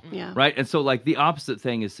every meal, right? And so like the opposite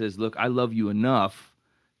thing says, "Look, I love you enough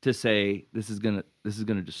to say this is gonna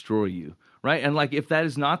destroy you." Right? And like if that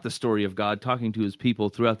is not the story of God talking to his people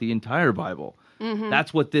throughout the entire Bible,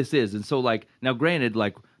 that's what this is. And so like now granted,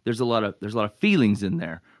 like there's a lot of feelings in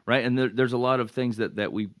there, right? And there's a lot of things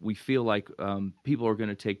that we feel like people are going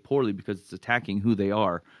to take poorly because it's attacking who they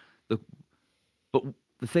are. But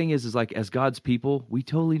the thing is like as God's people, we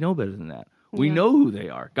totally know better than that. We know who they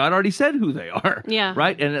are. God already said who they are. Yeah.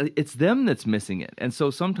 Right? And it's them that's missing it. And so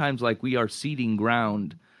sometimes like we are ceding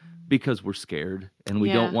ground because we're scared and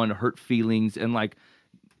we don't want to hurt feelings. And like,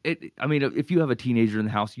 if you have a teenager in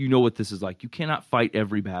the house, you know what this is like. You cannot fight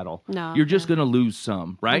every battle. No. You're just going to lose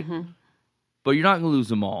some, right? But you're not going to lose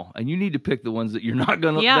them all. And you need to pick the ones that you're not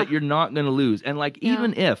going to lose. And like,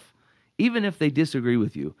 even if they disagree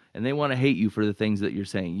with you and they want to hate you for the things that you're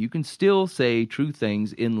saying, you can still say true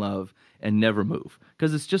things in love and never move.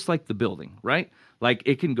 Because it's just like the building, right? Like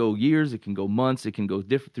it can go years, it can go months, it can go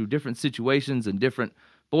through different situations and different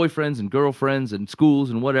boyfriends and girlfriends and schools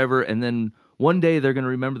and whatever, and then one day they're going to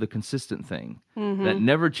remember the consistent thing that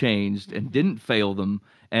never changed and didn't fail them,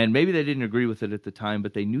 and maybe they didn't agree with it at the time,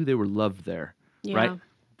 but they knew they were loved there, right?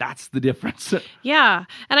 That's the difference. Yeah.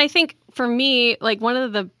 And I think for me, like one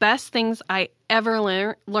of the best things I ever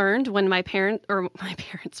learned when my kids,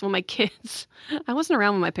 I wasn't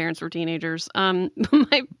around when my parents were teenagers, when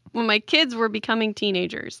my kids were becoming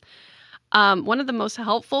teenagers, one of the most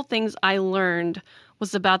helpful things I learned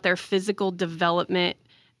was about their physical development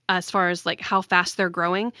as far as like how fast they're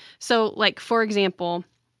growing. So like, for example,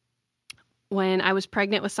 when I was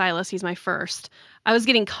pregnant with Silas, he's my first, I was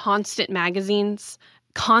getting constant magazines,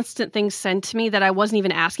 constant things sent to me that I wasn't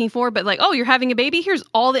even asking for, but like, oh, you're having a baby? Here's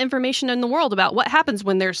all the information in the world about what happens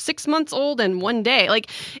when they're 6 months old and one day.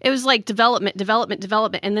 Like it was like development.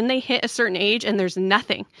 And then they hit a certain age and there's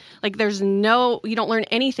nothing. Like you don't learn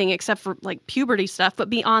anything except for like puberty stuff, but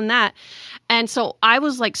beyond that. And so I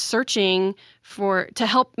was like searching to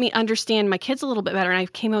help me understand my kids a little bit better. And I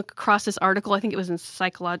came across this article, I think it was in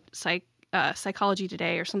Psychology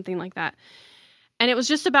Today or something like that. And it was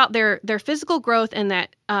just about their physical growth, and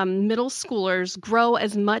that middle schoolers grow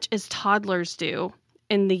as much as toddlers do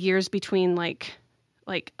in the years between like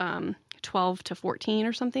 12 to 14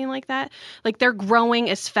 or something like that. Like they're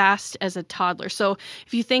growing as fast as a toddler. So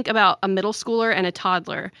if you think about a middle schooler and a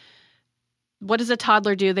toddler, what does a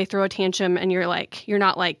toddler do? They throw a tantrum, and you're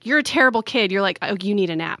not like, you're a terrible kid. You're like, oh, you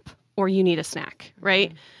need a nap or you need a snack, right?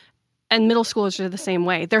 Mm-hmm. And middle schoolers are the same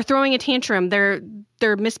way. They're throwing a tantrum. They're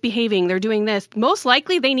misbehaving. They're doing this. Most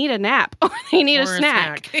likely they need a nap or they need a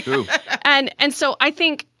snack. True. And so I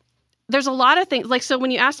think there's a lot of things. Like, so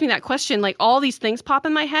when you asked me that question, like all these things pop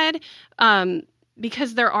in my head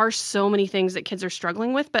because there are so many things that kids are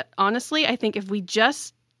struggling with. But honestly, I think if we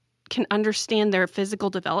just can understand their physical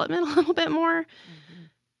development a little bit more,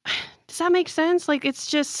 does that make sense? Like, it's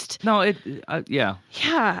just... No, yeah.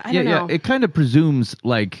 Yeah, I don't know. Yeah, it kind of presumes,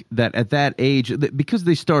 like, that at that age, because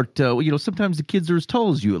they start, sometimes the kids are as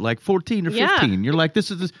tall as you at, like, 14 or 15. Yeah. You're like,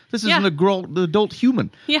 this is an adult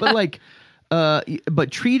human. Yeah. But, like,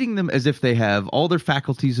 but treating them as if they have all their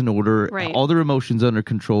faculties in order, Right. all their emotions under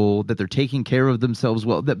control, that they're taking care of themselves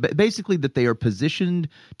well, that basically that they are positioned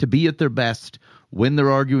to be at their best when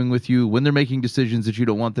they're arguing with you, when they're making decisions that you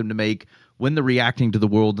don't want them to make, when they're reacting to the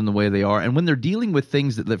world in the way they are, and when they're dealing with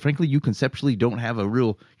things that frankly you conceptually don't have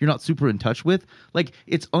you're not super in touch with. Like,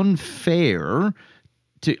 it's unfair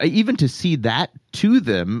to see that to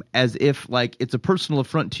them as if like it's a personal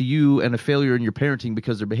affront to you and a failure in your parenting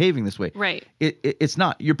because they're behaving this way. Right. It's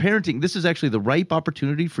not. Your parenting, this is actually the ripe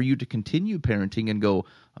opportunity for you to continue parenting and go,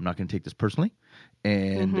 I'm not going to take this personally.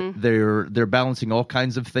 And they're balancing all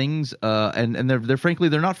kinds of things, and they're frankly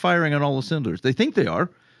they're not firing on all the cylinders. They think they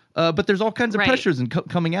are, but there's all kinds of Right. pressures and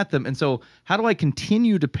coming at them. And so, how do I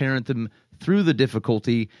continue to parent them through the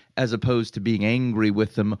difficulty as opposed to being angry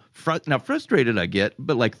with them? Now, frustrated I get,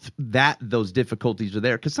 but like those difficulties are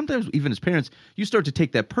there because sometimes even as parents, you start to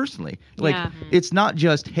take that personally. Like it's not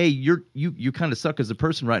just, hey, you kind of suck as a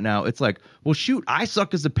person right now. It's like, well, shoot, I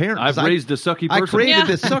suck as a parent. I've raised a sucky person. I created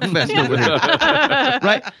this suck fest over here,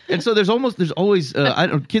 right? And so there's always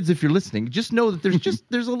kids, if you're listening, just know that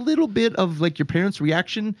there's a little bit of like your parents'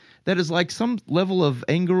 reaction that is like some level of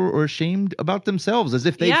anger or ashamed about themselves, as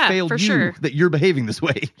if they failed for you. Sure. That you're behaving this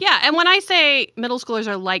way. Yeah, and when I say middle schoolers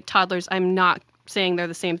are like toddlers, I'm not saying they're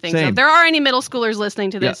the same thing. So Same. if there are any middle schoolers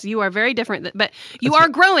listening to this, you are very different, but you are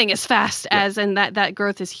growing as fast as, and that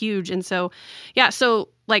growth is huge. And so, so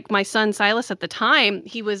like my son Silas at the time,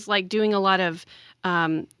 he was like doing a lot of,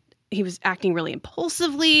 he was acting really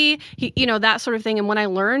impulsively, that sort of thing. And when I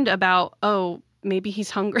learned about, maybe he's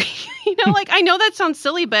hungry, like I know that sounds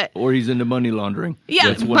silly, but. Or he's into money laundering. Yeah,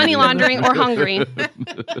 That's money laundering or hungry.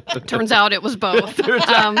 Turns out it was both.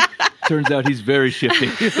 Turns out he's very shifty.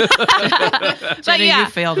 Jenny, you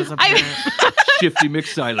failed as a parent. Shifty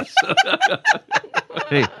McSilas.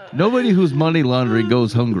 Hey, nobody who's money laundering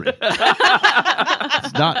goes hungry.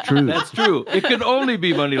 It's not true. That's true. It can only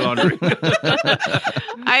be money laundering.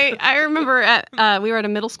 I remember we were at a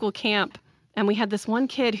middle school camp, and we had this one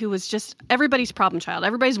kid who was just everybody's problem child.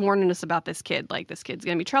 Everybody's warning us about this kid. Like, this kid's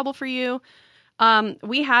going to be trouble for you.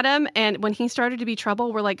 We had him, and when he started to be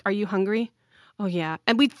trouble, we're like, are you hungry? Oh, yeah.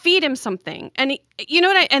 And we'd feed him something. And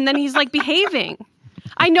and then he's like behaving.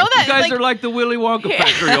 I know that. You guys are like the Willy Wonka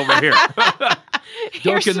factory over here.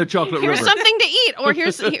 Dunk in the chocolate here's river. Something to eat, or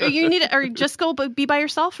you need it, or just go be by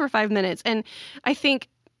yourself for 5 minutes. And I think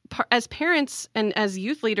as parents and as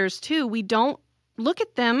youth leaders too, we don't look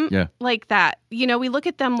at them like that. We look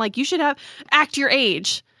at them like you should act your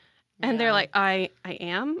age. And they're like, I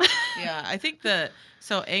am. Yeah, I think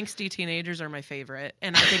so angsty teenagers are my favorite.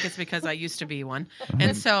 And I think it's because I used to be one.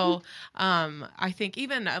 And so I think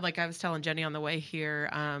even like I was telling Jenny on the way here,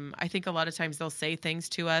 I think a lot of times they'll say things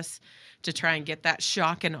to us to try and get that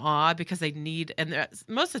shock and awe because they need, and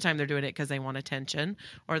most of the time they're doing it because they want attention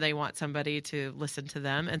or they want somebody to listen to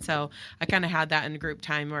them. And so I kind of had that in group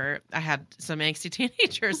time where I had some angsty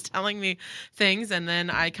teenagers telling me things, and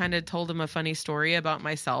then I kind of told them a funny story about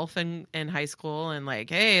myself in high school and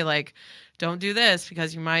like, hey, like, don't do this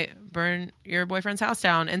because you might burn your boyfriend's house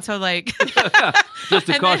down. And so like just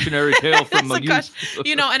a cautionary tale from a youth.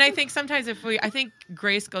 And I think sometimes I think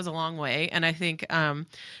grace goes a long way. And I think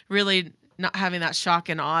really not having that shock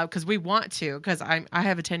and awe because we want to, because I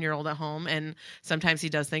have a 10-year-old at home and sometimes he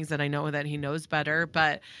does things that I know that he knows better,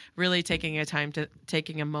 but really taking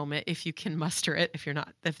a moment, if you can muster it,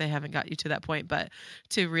 if they haven't got you to that point, but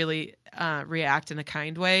to really react in a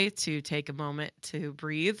kind way, to take a moment to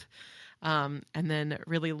breathe. and then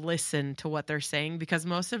really listen to what they're saying, because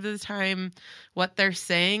most of the time what they're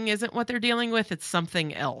saying isn't what they're dealing with, it's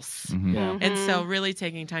something else. Yeah. And so really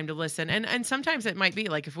taking time to listen. And sometimes it might be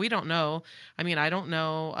like, if we don't know, I mean, I don't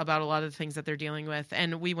know about a lot of the things that they're dealing with.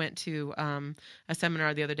 And we went to a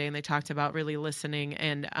seminar the other day, and they talked about really listening,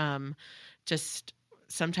 and just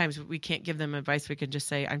sometimes we can't give them advice. We can just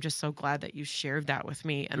say, I'm just so glad that you shared that with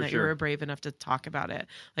me, and For that sure. you were brave enough to talk about it.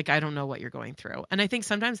 Like, I don't know what you're going through. And I think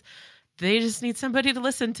sometimes they just need somebody to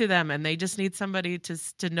listen to them, and they just need somebody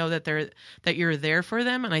to know that you're there for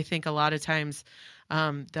them. And I think a lot of times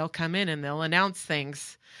they'll come in and they'll announce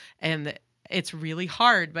things, and it's really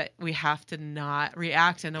hard, but we have to not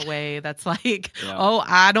react in a way that's like, Yeah. oh,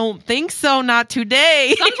 I don't think so, not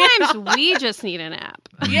today. Sometimes we just need an app.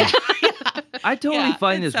 Yeah. I totally Yeah,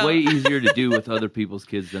 find and this so- way easier to do with other people's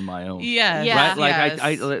kids than my own. Yes. Yeah. Right?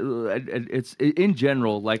 Like Yes. it's in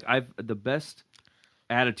general, like the best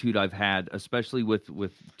attitude I've had, especially with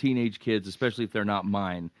teenage kids, especially if they're not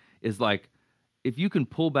mine, is like, if you can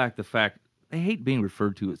pull back the fact they hate being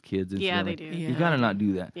referred to as kids. Yeah, they incidentally. do. You Yeah. gotta not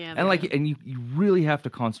do that. Yeah, and they like, do. and you really have to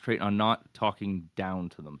concentrate on not talking down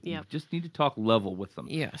to them. Yep. You just need to talk level with them.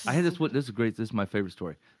 Yes. I had this. This is great. This is my favorite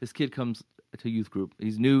story. This kid comes to youth group.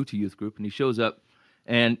 He's new to youth group, and he shows up,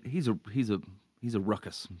 and he's a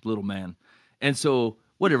ruckus little man, and so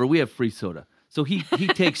whatever. We have free soda, so he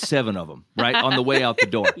takes 7 of them right on the way out the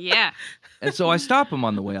door. Yeah. And so I stop him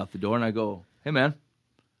on the way out the door, and I go, "Hey, man,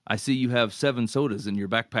 I see you have 7 sodas in your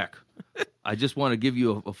backpack. I just want to give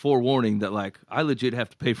you a forewarning that, like, I legit have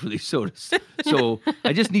to pay for these sodas. So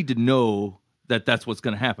I just need to know that that's what's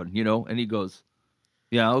going to happen, you know?" And he goes,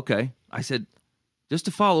 "Yeah, okay." I said, "Just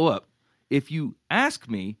to follow up, if you ask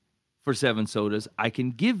me for 7 sodas, I can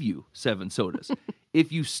give you 7 sodas.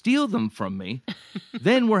 If you steal them from me,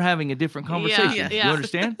 then we're having a different conversation. Yeah. You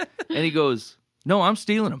understand?" And he goes, "No, I'm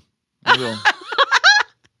stealing them." I go,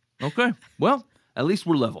 "Okay, well, at least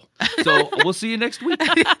we're level. So we'll see you next week."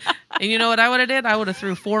 And you know what I would have did? I would have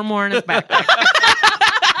threw 4 more in his backpack.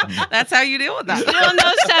 That's how you deal with that. Still on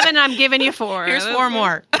those 7, I'm giving you 4. Here's 4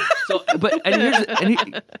 more. So, but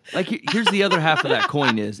here's the other half of that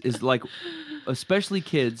coin is like, especially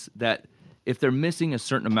kids that if they're missing a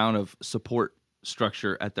certain amount of support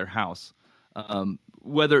structure at their house,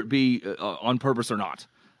 whether it be on purpose or not,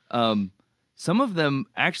 some of them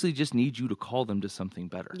actually just need you to call them to something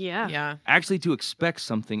better. Yeah. Yeah. Actually to expect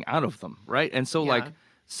something out of them, right? And so Yeah. like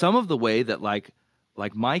some of the way that like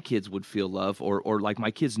my kids would feel love or like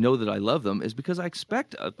my kids know that I love them is because I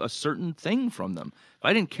expect a certain thing from them. If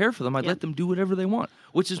I didn't care for them, I'd let them do whatever they want,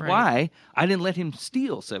 which is Right. why I didn't let him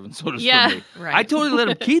steal 7 sodas Yeah. from me. Right. I totally let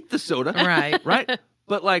him keep the soda. Right. Right?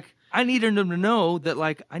 But like I needed him to know that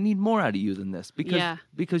like I need more out of you than this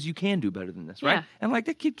because you can do better than this, right? Yeah. And like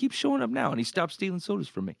that kid keeps showing up now and he stopped stealing sodas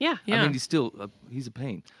from me. Yeah. I Yeah. mean, he's still he's a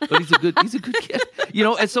pain, but he's a good kid, you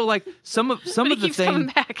know. And so like some of But the he keeps coming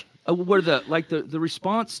things back. where the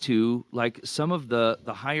response to like some of the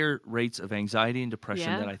higher rates of anxiety and depression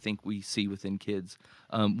Yeah. that I think we see within kids.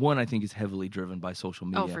 One I think is heavily driven by social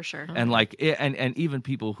media. Oh, for sure. And like and even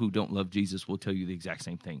people who don't love Jesus will tell you the exact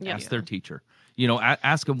same thing. Yep. Ask their teacher. You know,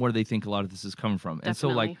 ask them where they think a lot of this is coming from. And so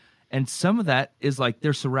like Definitely. and some of that is like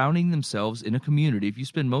they're surrounding themselves in a community. If you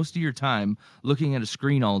spend most of your time looking at a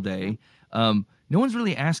screen all day, no one's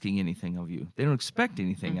really asking anything of you. They don't expect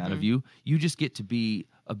anything out of you. You just get to be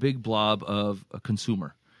a big blob of a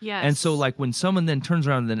consumer. Yes. And so like when someone then turns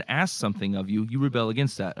around and then asks something of you, you rebel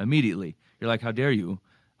against that immediately. You're like, "How dare you?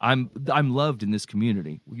 I'm loved in this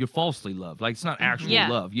community." You're falsely loved. Like it's not actual Yeah.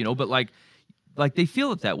 love, you know, but like they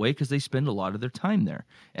feel it that way because they spend a lot of their time there.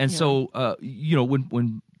 And so you know,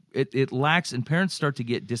 when it lacks and parents start to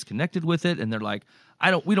get disconnected with it and they're like,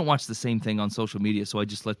 we don't watch the same thing on social media, so I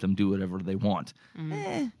just let them do whatever they want.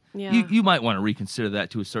 Yeah. You might want to reconsider that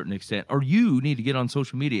to a certain extent, or you need to get on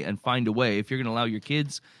social media and find a way, if you're going to allow your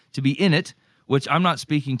kids to be in it, which I'm not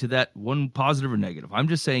speaking to that one positive or negative. I'm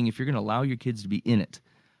just saying if you're going to allow your kids to be in it,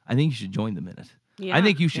 I think you should join them in it. Yeah. I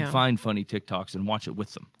think you should Yeah. find funny TikToks and watch it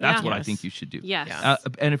with them. That's Yeah. what I Yes. think you should do. Yes. Yeah.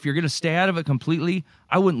 And if you're going to stay out of it completely,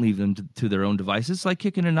 I wouldn't leave them to their own devices. It's like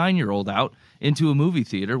kicking a 9-year-old out into a movie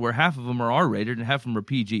theater where half of them are R-rated and half of them are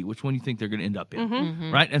PG. Which one do you think they're going to end up in?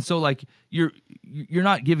 Mm-hmm. Right? And so, like, you're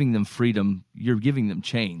not giving them freedom. You're giving them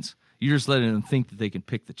chains. You're just letting them think that they can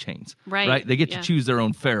pick the chains. Right. They get Yeah. to choose their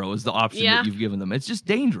own pharaoh is the option Yeah. that you've given them. It's just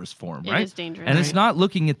dangerous for them, It right? is dangerous. And it's Right. not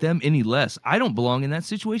looking at them any less. I don't belong in that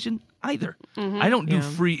situation either. Mm-hmm. I don't do Yeah.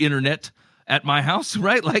 free internet at my house,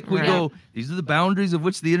 right? Like we Right. go, these are the boundaries of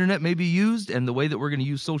which the internet may be used and the way that we're going to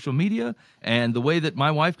use social media and the way that my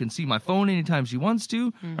wife can see my phone anytime she wants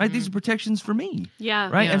to, right? These are protections for me. Yeah.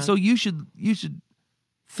 Right? Yeah. And so you should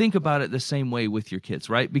think about it the same way with your kids,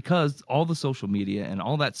 right? Because all the social media and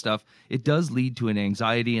all that stuff, it does lead to an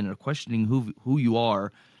anxiety and a questioning who you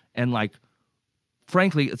are. And like,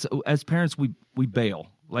 frankly, as parents, we bail.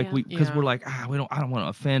 Like because we're like, I don't want to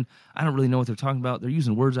offend. I don't really know what they're talking about. They're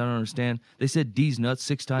using words I don't understand. They said D's nuts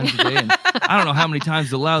 6 times a day, and I don't know how many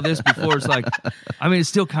times to allow this before it's like, I mean, it's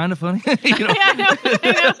still kind of funny, you know. I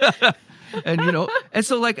know. And and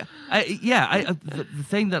so like, the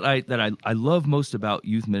thing that I love most about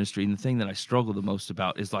youth ministry, and the thing that I struggle the most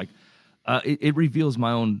about is like, it reveals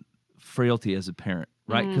my own frailty as a parent.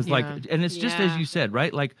 Right, because and it's just as you said,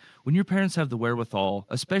 right? Like when your parents have the wherewithal,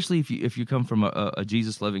 especially if you come from a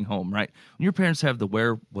Jesus loving home, right? When your parents have the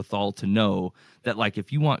wherewithal to know that, like,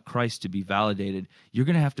 if you want Christ to be validated, you're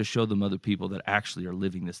going to have to show them other people that actually are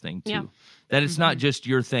living this thing too. Yeah. That it's not just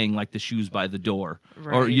your thing, like the shoes by the door,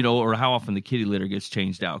 or or how often the kitty litter gets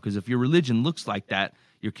changed out. Because if your religion looks like that,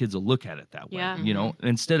 your kids will look at it that way. Yeah.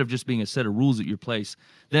 Instead of just being a set of rules at your place,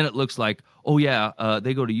 then it looks like,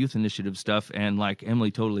 they go to youth initiative stuff, and like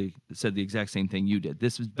Emily totally said the exact same thing you did.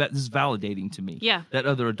 This is validating to me. Yeah. That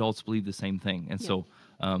other adults believe the same thing, and so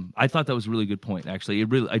I thought that was a really good point. Actually,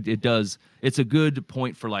 it does. It's a good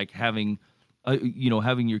point for like having.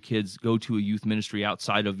 Having your kids go to a youth ministry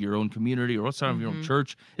outside of your own community or outside of your own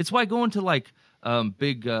church. It's why going to like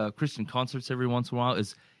big Christian concerts every once in a while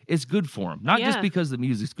is good for them. Not just because the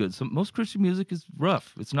music's good. Most Christian music is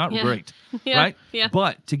rough. It's not great, right? Yeah.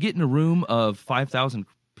 But to get in a room of 5,000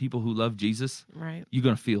 people who love Jesus, right, you're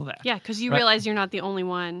going to feel that. Yeah, because you realize you're not the only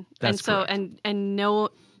one. That's correct. And no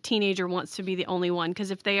teenager wants to be the only one, because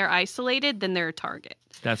if they are isolated, then they're a target.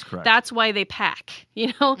 That's correct. That's why they pack,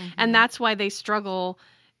 and that's why they struggle,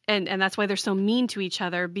 and that's why they're so mean to each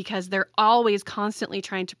other, because they're always constantly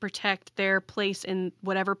trying to protect their place in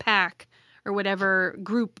whatever pack or whatever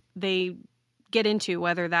group they get into,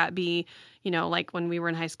 whether that be, like when we were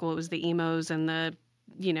in high school, it was the emos and the,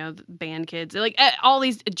 the band kids, like all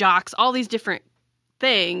these jocks, all these different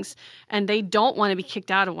things, and they don't want to be kicked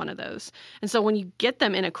out of one of those. And so when you get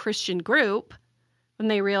them in a Christian group, then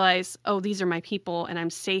they realize, oh, these are my people and I'm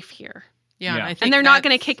safe here. Yeah. I think and they're not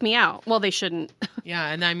going to kick me out. Well, they shouldn't. Yeah.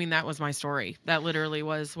 And I mean, that was my story. That literally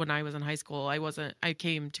was when I was in high school. I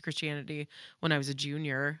came to Christianity when I was a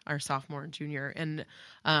junior or sophomore and junior. And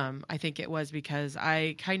I think it was because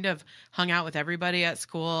I kind of hung out with everybody at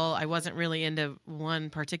school. I wasn't really into one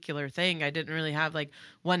particular thing. I didn't really have like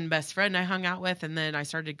one best friend I hung out with. And then I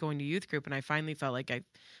started going to youth group, and I finally felt like I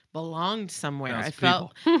belonged somewhere. I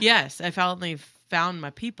felt found my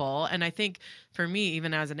people. And I think for me,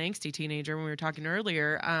 even as an angsty teenager, when we were talking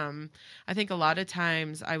earlier, I think a lot of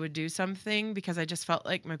times I would do something because I just felt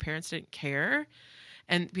like my parents didn't care.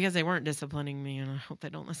 And because they weren't disciplining me, and I hope they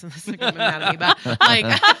don't listen to this, they're gonna be mad at me, but like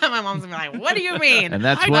my mom's gonna be like, "What do you mean?" And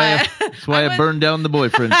that's why I burned down the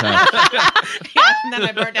boyfriend's house. Yeah, and then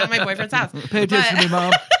I burned down my boyfriend's house. Pay attention to me,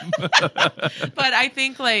 Mom. But I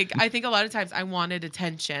think a lot of times I wanted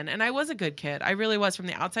attention, and I was a good kid. I really was. From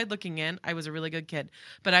the outside looking in, I was a really good kid.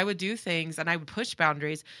 But I would do things and I would push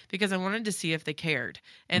boundaries because I wanted to see if they cared.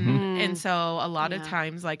 And so a lot of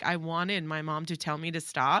times, like, I wanted my mom to tell me to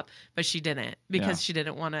stop, but she didn't, because she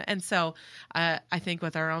didn't want to. And so I think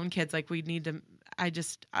with our own kids, like, we need to.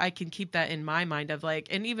 I can keep that in my mind of like,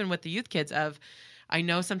 and even with the youth kids of, I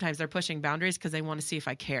know sometimes they're pushing boundaries because they want to see if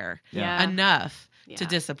I care enough to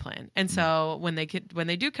discipline. And so when they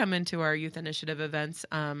do come into our youth initiative events,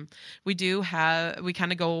 we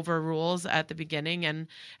kind of go over rules at the beginning, and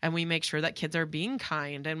we make sure that kids are being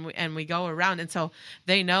kind, and we go around, and so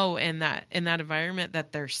they know in that environment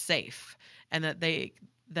that they're safe, and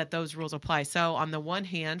that those rules apply. So on the one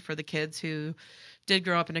hand, for the kids who did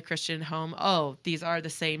grow up in a Christian home, these are the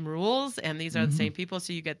same rules and these are the same people,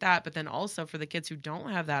 so you get that. But then also for the kids who don't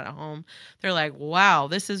have that at home, they're like, wow,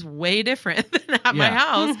 this is way different than at my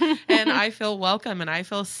house, and I feel welcome and I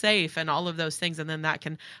feel safe and all of those things, and then that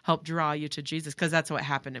can help draw you to Jesus, because that's what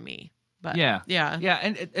happened to me. But yeah,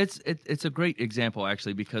 and it's a great example,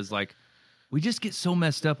 actually, because like, we just get so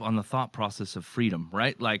messed up on the thought process of freedom,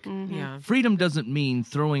 right? Like, freedom doesn't mean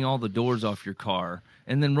throwing all the doors off your car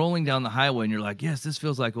and then rolling down the highway and you're like, yes, this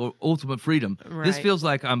feels like ultimate freedom. Right. This feels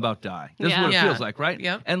like I'm about to die. This is what it feels like, right?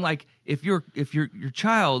 Yep. And like, if your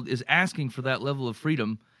child is asking for that level of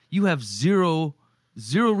freedom, you have zero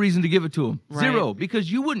reason to give it to them. Right. Zero,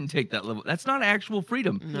 because you wouldn't take that level. That's not actual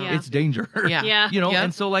freedom. No. It's danger. Yeah.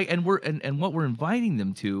 And so like, and what we're inviting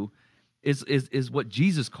them to is what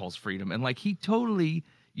Jesus calls freedom. And like, he totally,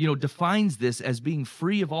 defines this as being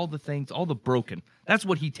free of all the things, all the broken. That's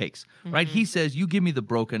what he takes, right? He says, you give me the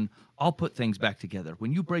broken, I'll put things back together.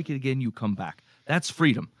 When you break it again, you come back. That's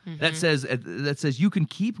freedom. That says you can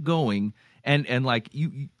keep going and like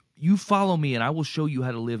you follow me, and I will show you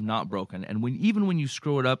how to live not broken. And even when you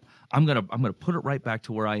screw it up, I'm gonna put it right back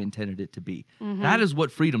to where I intended it to be. That is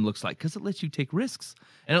what freedom looks like, because it lets you take risks,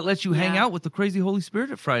 and it lets you hang out with the crazy Holy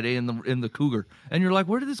Spirit at Friday in the Cougar. And you're like,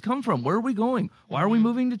 where did this come from? Where are we going? Why are we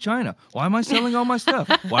moving to China? Why am I selling all my stuff?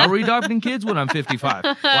 Why are we adopting kids when I'm 55?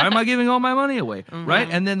 Why am I giving all my money away? Right?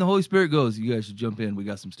 And then the Holy Spirit goes, you guys should jump in. We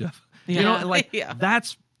got some stuff. You know, like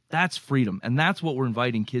that's freedom, and that's what we're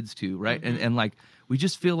inviting kids to, right? And like, we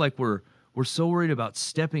just feel like we're so worried about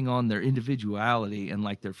stepping on their individuality and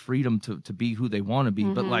like their freedom to be who they want to be.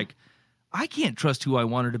 But like, I can't trust who I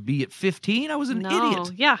wanted to be at 15. I was an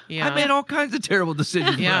idiot. Yeah. I made all kinds of terrible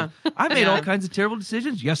decisions. I made all kinds of terrible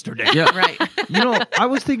decisions yesterday. Yeah. Right. You know, I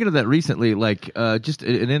was thinking of that recently, like just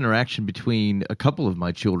an interaction between a couple of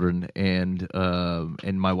my children and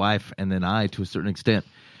my wife, and then I, to a certain extent.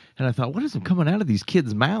 And I thought, what is coming out of these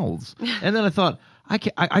kids' mouths? And then I thought,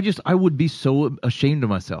 I would be so ashamed of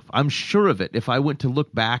myself. I'm sure of it if I went to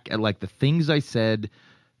look back at like the things I said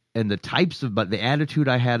and the types of, but the attitude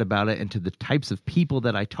I had about it, and to the types of people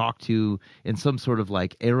that I talked to in some sort of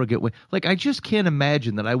like arrogant way. Like, I just can't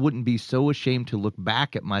imagine that I wouldn't be so ashamed to look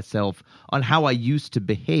back at myself on how I used to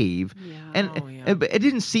behave. Yeah. And it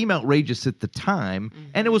didn't seem outrageous at the time,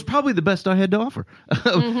 and it was probably the best I had to offer.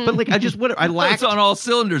 But like, I lacked. It's on all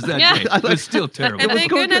cylinders that day. It's still terrible. And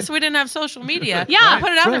thank goodness we didn't have social media. Yeah.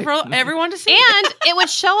 Put it out there for everyone to see. And it would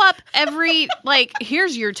show up every, like,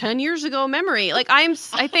 here's your 10 years ago memory. Like, I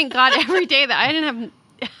thank God every day that I didn't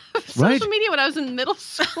have social media when I was in middle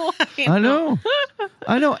school. I know.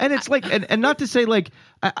 And it's like, and not to say like,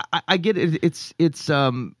 I get it. It's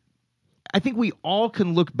I think we all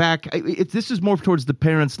can look back. This is more towards the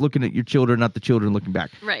parents looking at your children, not the children looking back.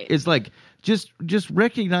 Right. It's like, just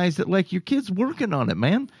recognize that like your kid's working on it,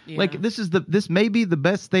 man. Yeah. Like this may be the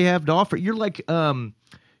best they have to offer. You're like,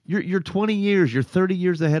 you're 20 years, you're 30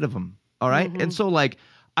 years ahead of them. All right. And so like,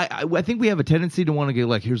 I think we have a tendency to want to go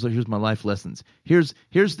like, here's my life lessons. Here's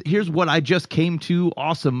what I just came to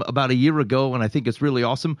awesome about a year ago, and I think it's really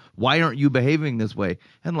awesome. Why aren't you behaving this way?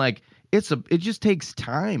 And like, it just takes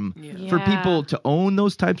time for people to own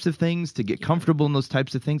those types of things, to get comfortable in those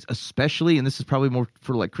types of things, especially, and this is probably more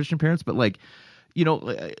for like Christian parents, but like, you know,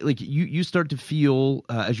 like you start to feel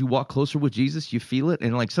as you walk closer with Jesus, you feel it,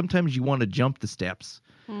 and like sometimes you want to jump the steps.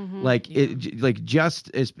 Like just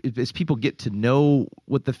as people get to know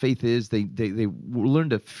what the faith is, they learn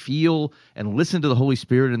to feel and listen to the Holy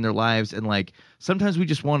Spirit in their lives, and like sometimes we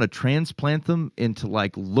just want to transplant them into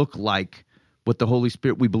like look like what the Holy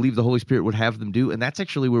Spirit, we believe the Holy Spirit would have them do, and that's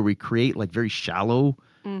actually where we create like very shallow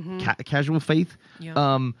casual faith.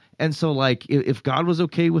 And so like if God was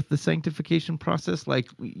okay with the sanctification process, like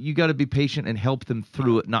you got to be patient and help them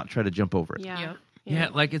through it, not try to jump over it. Yeah,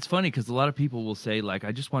 like it's funny because a lot of people will say like,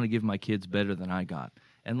 I just want to give my kids better than I got.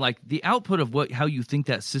 And like the output of how you think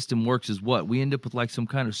that system works is what? We end up with like some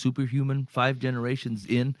kind of superhuman 5 generations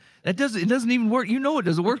in. It doesn't even work. You know it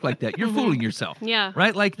doesn't work like that. You're fooling yourself. Yeah.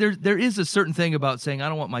 Right? Like there is a certain thing about saying, I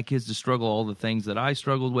don't want my kids to struggle all the things that I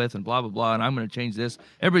struggled with and blah, blah, blah, and I'm going to change this.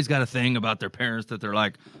 Everybody's got a thing about their parents that they're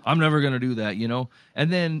like, I'm never going to do that, you know?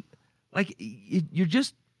 And then like you're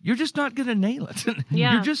just not going to nail it.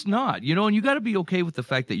 Yeah. You're just not, you know, and you got to be okay with the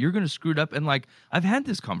fact that you're going to screw it up. And like, I've had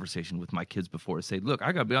this conversation with my kids before. I say, look,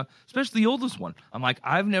 I got to be honest, especially the oldest one. I'm like,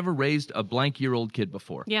 I've never raised a blank year-old kid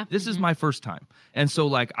before. Yeah. This is my first time. And so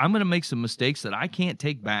like, I'm going to make some mistakes that I can't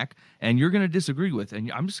take back and you're going to disagree with.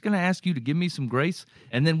 And I'm just going to ask you to give me some grace.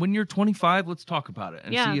 And then when you're 25, let's talk about it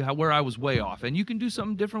and see where I was way off. And you can do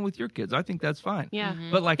something different with your kids. I think that's fine. Yeah.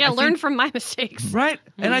 But like, learn from my mistakes. Right.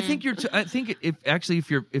 And I think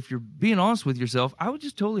if you're being honest with yourself, I would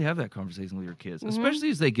just totally have that conversation with your kids, especially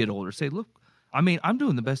as they get older. Say, look, I mean, I'm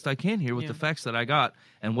doing the best I can here with the facts that I got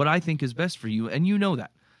and what I think is best for you, and you know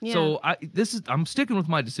that. Yeah. So I'm sticking with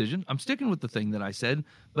my decision. I'm sticking with the thing that I said,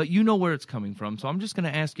 but you know where it's coming from. So I'm just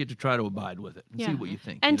going to ask you to try to abide with it and see what you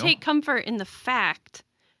think. And take comfort in the fact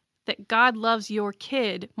that God loves your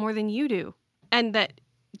kid more than you do, and that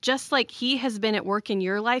just like He has been at work in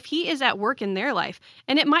your life, He is at work in their life,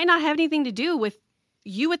 and it might not have anything to do with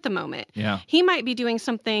you at the moment. Yeah. He might be doing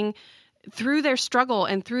something through their struggle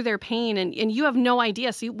and through their pain, and you have no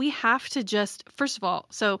idea. So we have to just, first of all,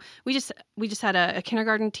 so we just had a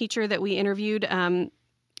kindergarten teacher that we interviewed.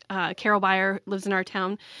 Carol Byer lives in our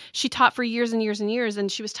town. She taught for years and years and years,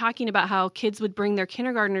 and she was talking about how kids would bring their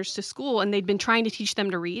kindergartners to school, and they'd been trying to teach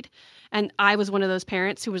them to read. And I was one of those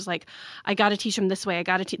parents who was like, I got to teach them this way.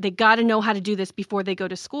 They got to know how to do this before they go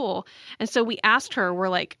to school. And so we asked her, we're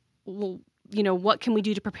like, well, you know, what can we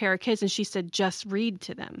do to prepare our kids? And she said, just read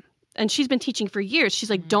to them. And she's been teaching for years. She's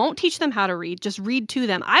like, don't teach them how to read. Just read to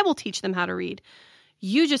them. I will teach them how to read.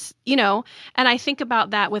 You just, and I think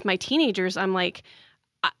about that with my teenagers. I'm like,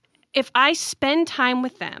 if I spend time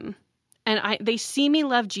with them and they see me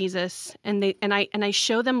love Jesus and I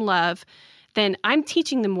show them love, then I'm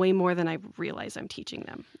teaching them way more than I realize I'm teaching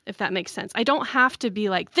them, if that makes sense. I don't have to be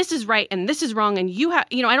like, this is right and this is wrong. And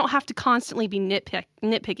I don't have to constantly be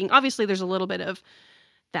nitpicking. Obviously, there's a little bit of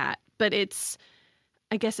that, but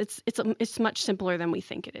I guess it's much simpler than we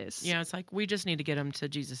think it is. Yeah, it's like we just need to get them to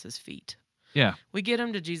Jesus's feet. Yeah. We get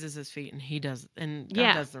him to Jesus's feet and he does, and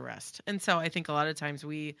God does the rest. And so I think a lot of times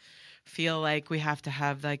we feel like we have to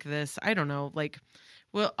have like this, I don't know, like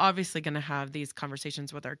we're obviously going to have these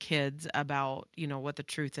conversations with our kids about, what the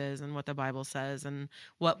truth is and what the Bible says and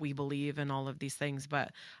what we believe and all of these things.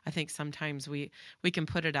 But I think sometimes we can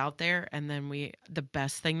put it out there and then the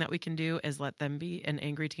best thing that we can do is let them be an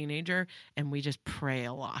angry teenager and we just pray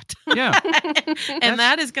a lot. Yeah. and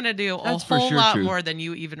that is going to do a whole lot more than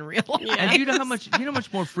you even realize. Yeah. And you know how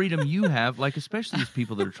much more freedom you have, like especially these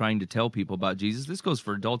people that are trying to tell people about Jesus. This goes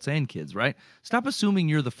for adults and kids, right? Stop assuming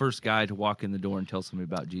you're the first guy to walk in the door and tell somebody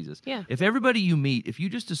about Jesus. Yeah. If everybody you meet, if you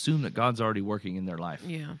just assume that God's already working in their life,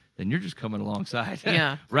 yeah, then you're just coming alongside.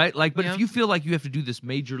 Yeah. Right? Like, but if you feel like you have to do this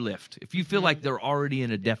major lift, if you feel like they're already in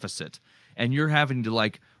a deficit and you're having to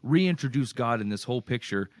like reintroduce God in this whole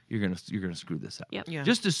picture, you're gonna screw this up. Yep. Yeah.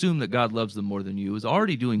 Just assume that God loves them more than you, is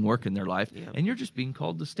already doing work in their life, and you're just being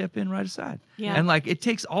called to step in right aside. Yeah. And like it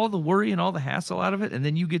takes all the worry and all the hassle out of it, and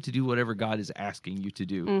then you get to do whatever God is asking you to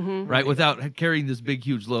do, right? Without carrying this big,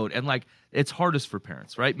 huge load. And like it's hardest for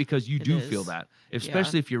parents, right? Because you do feel that,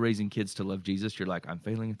 especially if you're raising kids to love Jesus. You're like, I'm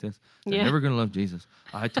failing at this. They're never gonna love Jesus.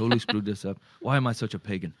 I totally screwed this up. Why am I such a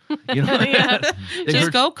pagan?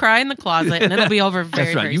 Just go cry in the closet, and it'll be over very.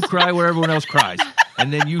 That's right. Very You cry where everyone else cries,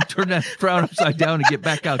 and then you turn that frown upside down and get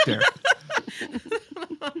back out there.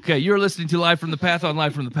 Okay, you're listening to Live from the Path on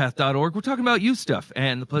livefromthepath.org. We're talking about youth stuff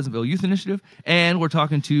and the Pleasantville Youth Initiative, and we're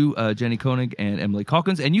talking to Jenny Koenig and Emily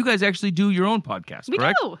Calkins, and you guys actually do your own podcast,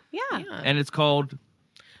 correct? We do, yeah. And it's called...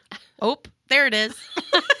 Oh, there it is.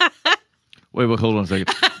 Wait, hold on a second.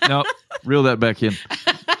 No, reel that back in.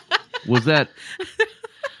 Was that...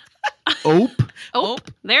 Ope?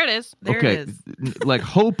 There it is. There okay. it is. Like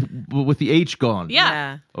hope with the H gone.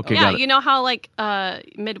 Yeah. Okay, yeah, got it. you know how like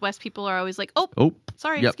Midwest people are always like,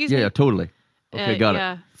 sorry, Yep. excuse me. Yeah, totally. Okay, got it.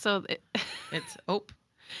 Yeah, so It's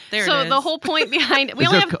there. So it is. the whole point behind it, we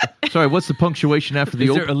Is only there have sorry, what's the punctuation after the Is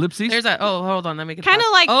ope? there ellipses? There's hold on, let me get kind of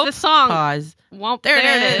like the song. Pause. Womp, There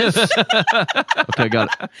it is. Okay, got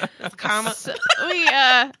it. Comma. So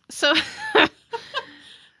so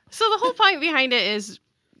the whole point behind it is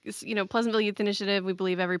Pleasantville Youth Initiative, we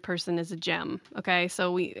believe every person is a gem. Okay.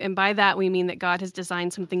 So and by that we mean that God has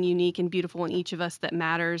designed something unique and beautiful in each of us that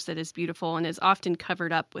matters, that is beautiful, and is often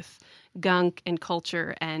covered up with gunk and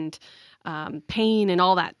culture and pain and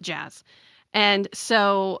all that jazz. And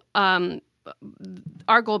so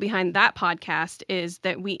our goal behind that podcast is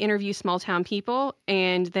that we interview small town people,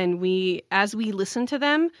 and then as we listen to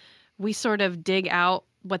them, we sort of dig out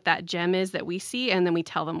what that gem is that we see, and then we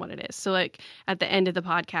tell them what it is. So like at the end of the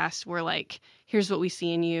podcast, we're like, here's what we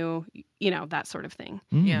see in you, that sort of thing.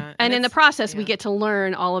 Yeah. And in the process, we get to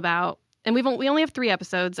learn all about, and we only have 3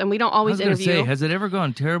 episodes, and we don't always interview. Say, has it ever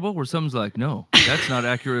gone terrible where someone's like, no, that's not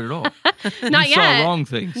accurate at all? Not you yet. saw wrong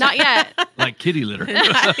things. Not yet. Like kitty litter.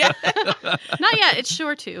 Not yet. It's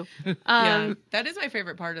sure to. Yeah, that is my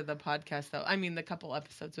favorite part of the podcast, though. I mean, the couple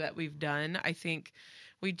episodes that we've done, I think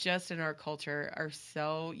we just in our culture are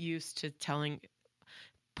so used to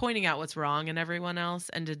pointing out what's wrong in everyone else,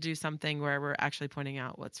 and to do something where we're actually pointing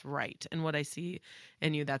out what's right and what I see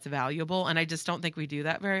in you that's valuable. And I just don't think we do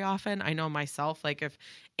that very often. I know myself, like if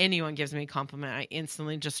anyone gives me a compliment, I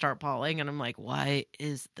instantly just start bawling, and I'm like, why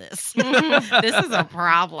is this? This is a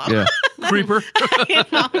problem. Yeah. Creeper.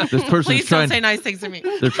 This person's Please don't say nice things to me.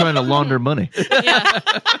 They're trying to launder money. Yeah.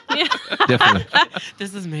 Yeah. Definitely.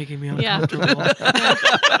 This is making me Yeah. uncomfortable.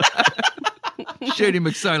 Shady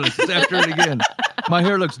McSilence is after it again. My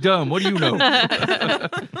hair looks dumb. What do you know?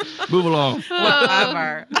 Move along.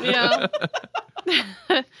 Whatever.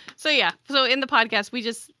 So in the podcast,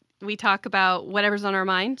 we talk about whatever's on our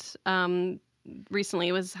minds. Recently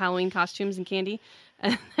it was Halloween costumes and candy.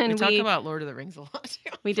 And We talk about Lord of the Rings a lot.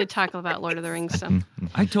 we did talk about Lord of the Rings. So.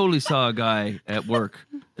 I totally saw a guy at work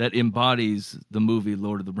that embodies the movie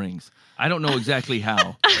Lord of the Rings. I don't know exactly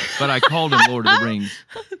how, but I called him Lord of the Rings.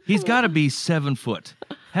 He's got to be 7 foot,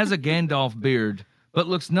 has a Gandalf beard, but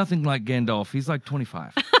looks nothing like Gandalf. He's like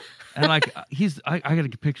 25. And like I got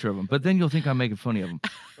a picture of him, but then you'll think I'm making funny of him.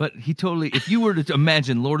 But he totally, if you were to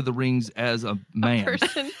imagine Lord of the Rings as a man,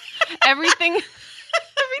 Person. Everything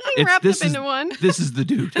wrapped up into one. This is the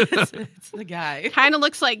dude. It's the guy. Kind of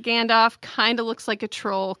looks like Gandalf, kind of looks like a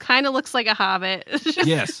troll, kind of looks like a hobbit. It's just-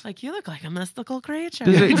 Yes. Like, you look like a mystical creature.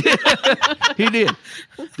 He did.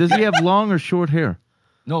 Does he have long or short hair?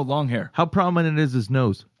 No, long hair. How prominent is his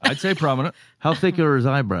nose? I'd say prominent. How thick are his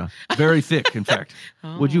eyebrows? Very thick, in fact.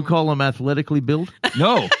 Would you call him athletically built?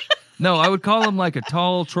 No, I would call him like a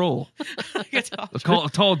tall troll, a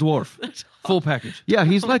tall dwarf, full package. Yeah,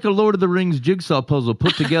 he's like a Lord of the Rings jigsaw puzzle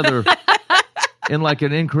put together in like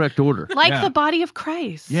an incorrect order. like Yeah. the body of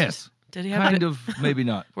Christ. Yes, Did he have kind of, maybe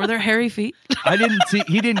not. Were there hairy feet? I didn't see.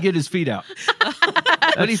 He didn't get his feet out,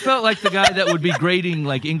 but he felt like the guy that would be grading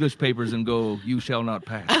like English papers and go, "You shall not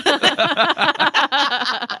pass."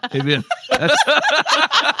 Amen.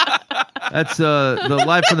 That's the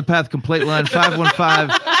Live from the Path complaint line,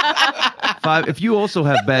 515-5. If you also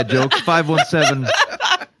have bad jokes,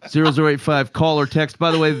 517-0085. Call or text.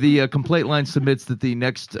 By the way, the complaint line submits that the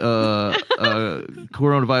next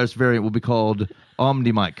coronavirus variant will be called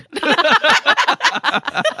OmniMic.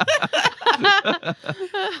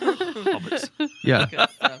 Yeah.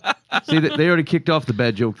 See, they already kicked off the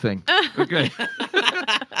bad joke thing. Okay.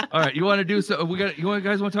 All right. You want to do so? You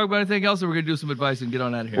guys want to talk about anything else, or we're gonna do some advice and get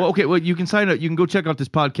on out of here? Well, okay. Well, you can sign up. You can go check out this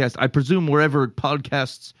podcast. I presume wherever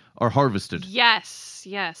podcasts are harvested. Yes.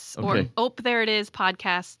 Okay. Or there it is,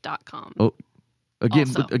 podcast.com. Oh, again,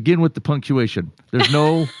 Also. again with the punctuation. There's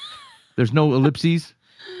no ellipses.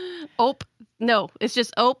 No, it's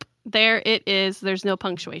just there it is. There's no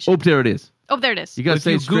punctuation. There it is. There it is. You got to if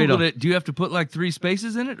say you it straight Googled up. it, do you have to put like 3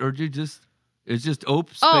 spaces in it, or do you just it's just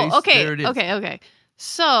space? okay. There it is. Okay.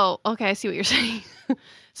 So, I see what you're saying.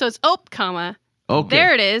 So it's comma. Okay.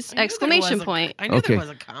 There it is! I knew Exclamation there was a- point. I knew Okay. there was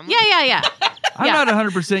a comma. Yeah. I'm not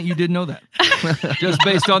 100% you did know that. Just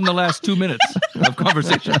based on the last 2 minutes of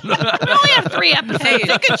conversation. We only have 3 episodes.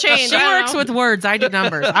 It could change. She I don't works know. with words. I do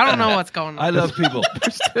numbers. I don't know what's going on. I love people. I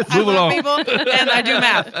Move love along. people, and I do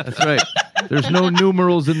math. That's right. There's no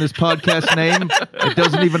numerals in this podcast name. It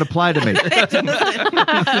doesn't even apply to me.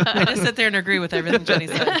 I just sit there and agree with everything Jenny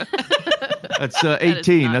said. That's is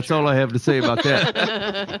 18. not That's all I have to say about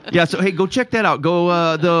that. Yeah, so hey, go check that out. Go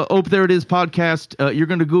the There It Is podcast. You're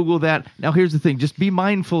going to Google that. Now, here's the thing. Just be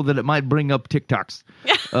mindful that it might bring up TikToks.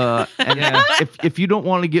 And if you don't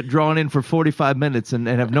want to get drawn in for 45 minutes and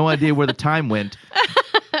have no idea where the time went,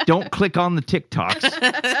 don't click on the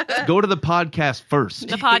TikToks. Go to the podcast first.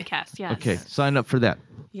 The podcast, yes. Okay, sign up for that.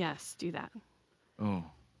 Yes, do that. Oh.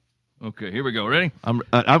 Okay, here we go. Ready? I'm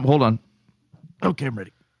hold on. Okay, I'm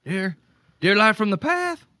ready. Dear Live from the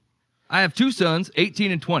Path, I have 2 sons,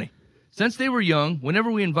 18 and 20. Since they were young, whenever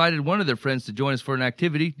we invited one of their friends to join us for an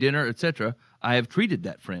activity, dinner, etc., I have treated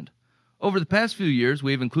that friend. Over the past few years,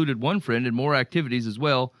 we have included one friend in more activities as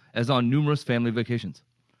well as on numerous family vacations.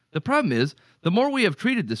 The problem is, the more we have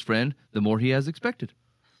treated this friend, the more he has expected.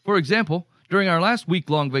 For example, during our last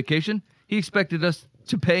week-long vacation, he expected us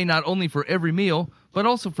to pay not only for every meal, but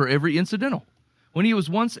also for every incidental. When he was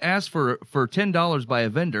once asked for $10 by a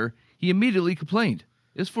vendor, he immediately complained.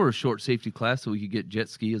 It's for a short safety class so we could get jet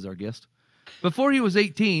ski as our guest. Before he was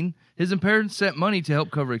 18, his parents sent money to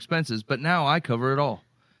help cover expenses, but now I cover it all.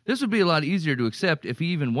 This would be a lot easier to accept if he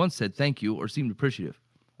even once said thank you or seemed appreciative.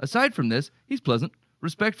 Aside from this, he's pleasant,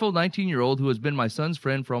 respectful 19-year-old who has been my son's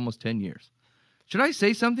friend for almost 10 years. Should I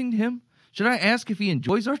say something to him? Should I ask if he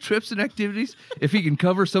enjoys our trips and activities? If he can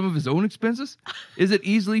cover some of his own expenses? Is it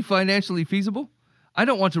easily financially feasible? I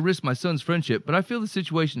don't want to risk my son's friendship, but I feel the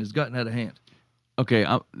situation has gotten out of hand. Okay,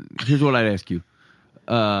 here's what I'd ask you.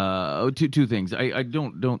 Two things. I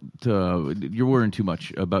don't. You're worrying too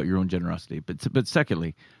much about your own generosity. But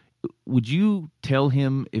secondly, would you tell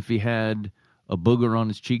him if he had a booger on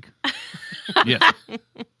his cheek? Yes.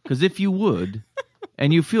 Because if you would,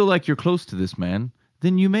 and you feel like you're close to this man,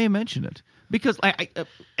 then you may mention it. Because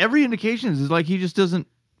every indication is like he just doesn't.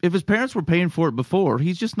 If his parents were paying for it before,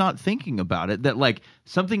 he's just not thinking about it. That like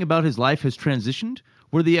something about his life has transitioned,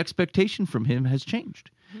 where the expectation from him has changed,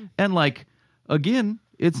 and like. Again,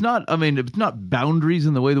 it's not boundaries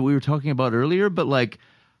in the way that we were talking about earlier, but like,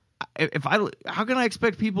 how can I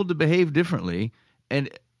expect people to behave differently and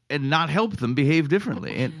not help them behave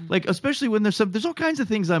differently? And like, especially when there's all kinds of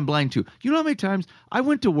things I'm blind to. You know how many times I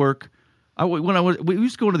went to work, we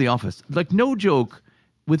used to go to the office, like no joke,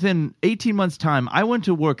 within 18 months time, I went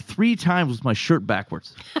to work 3 times with my shirt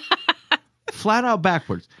backwards, flat out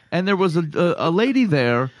backwards. And there was a lady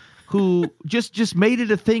there who just made it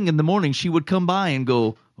a thing in the morning. She would come by and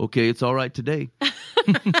go, okay, it's all right today.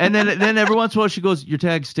 And then every once in a while she goes, your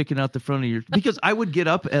tag's sticking out the front of your, because I would get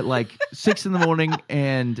up at like 6 a.m.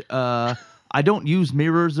 and I don't use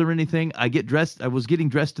mirrors or anything. I get dressed. I was getting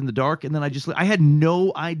dressed in the dark, and then I had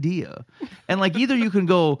no idea. And like either you can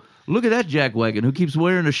go, look at that jackwagon who keeps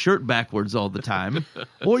wearing a shirt backwards all the time,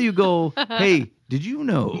 or you go, hey, did you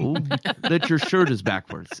know that your shirt is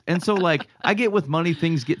backwards? And so like I get with money,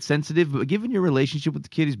 things get sensitive, but given your relationship with the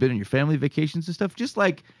kid, he's been on your family vacations and stuff, just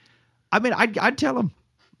like, I mean, I'd tell him.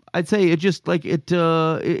 I'd say it just like it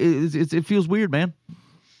feels weird, man.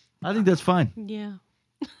 I think that's fine. Yeah.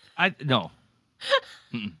 No.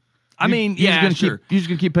 I mean, yeah, sure. You're just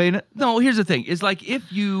gonna keep paying it? No, here's the thing. It's like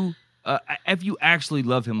if you actually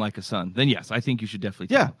love him like a son, then yes, I think you should definitely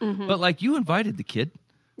tell him. Mm-hmm. But like you invited the kid,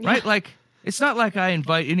 right? Like it's not like I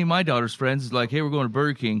invite any of my daughter's friends. It's like, hey, we're going to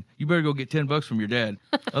Burger King. You better go get $10 from your dad,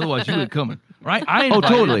 otherwise you ain't coming, right? I invited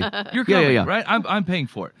totally. You're coming, yeah. right? I'm paying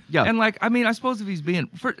for it. Yeah. And like, I mean, I suppose if he's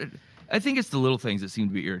I think it's the little things that seem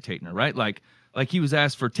to be irritating her, right? Like he was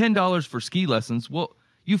asked for $10 for ski lessons. Well,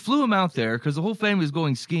 you flew him out there because the whole family was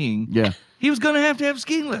going skiing. Yeah. He was going to have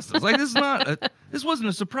skiing lessons. Like, this wasn't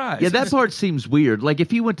a surprise. Yeah, that part seems weird. Like, if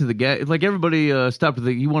he went to the gas, like everybody stopped at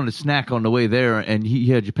he wanted a snack on the way there, and he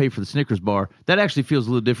had to pay for the Snickers bar. That actually feels a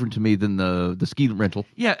little different to me than the ski rental.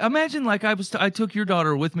 Yeah, imagine like I took your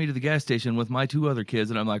daughter with me to the gas station with my 2 other kids,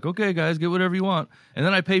 and I'm like, okay, guys, get whatever you want. And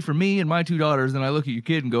then I pay for me and my 2 daughters, and I look at your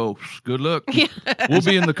kid and go, good luck. Yeah. We'll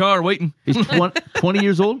be in the car waiting. He's 20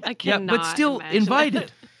 years old? I cannot but still imagine invited.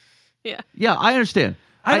 that. Yeah. Yeah, I understand.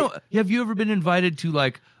 Have you ever been invited to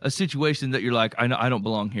like a situation that you're like, I don't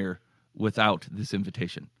belong here without this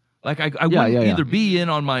invitation? Like I wouldn't either be in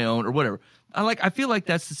on my own or whatever. I feel like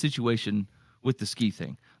that's the situation with the ski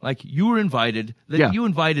thing. Like you were invited, you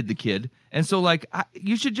invited the kid, and so like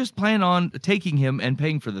you should just plan on taking him and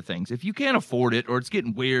paying for the things. If you can't afford it, or it's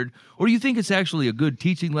getting weird, or you think it's actually a good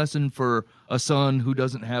teaching lesson for a son who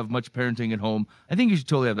doesn't have much parenting at home, I think you should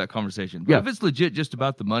totally have that conversation. But if it's legit just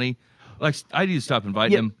about the money, like I need to stop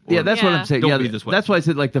inviting him. Yeah, that's what I'm saying. Don't be this way. That's why I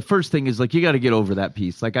said like the first thing is like you got to get over that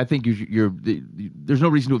piece. Like I think there's no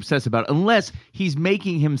reason to obsess about it unless he's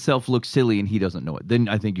making himself look silly and he doesn't know it. Then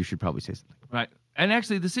I think you should probably say something. Right. And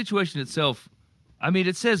actually, the situation itself, I mean,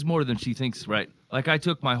 it says more than she thinks, right? Like I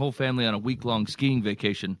took my whole family on a week-long skiing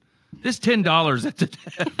vacation. This $10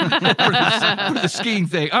 for the skiing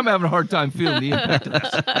thing, I'm having a hard time feeling the impact of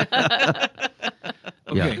this.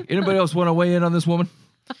 Okay. Anybody else want to weigh in on this woman?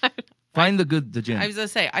 Find the gem. I was going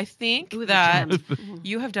to say, I think that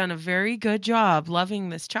you have done a very good job loving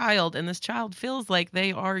this child, and this child feels like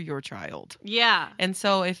they are your child. Yeah. And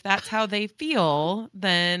so if that's how they feel,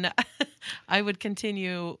 then I would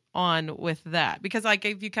continue on with that. Because like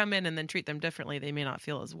if you come in and then treat them differently, they may not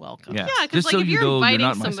feel as welcome. Yeah, because like so if you're know, inviting you're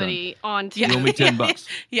not somebody onto... You owe me $10.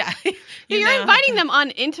 Yeah. You're inviting them on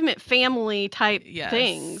intimate family type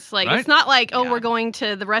things. Like it's not like, we're going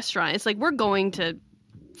to the restaurant. It's like we're going to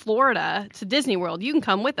Florida to Disney World. You can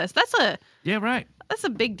come with us. That's a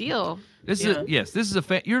big deal. This is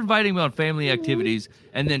you're inviting me on family activities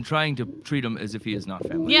and then trying to treat him as if he is not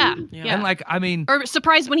family. Yeah. And like I mean, or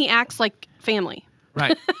surprised when he acts like family.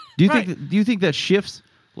 Right. Do you think that shifts?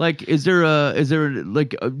 Like, do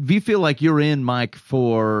you feel like you're in, Mike,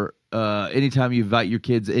 for anytime you invite your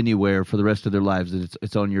kids anywhere for the rest of their lives,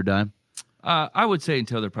 it's on your dime? I would say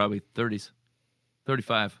until they're probably 30s,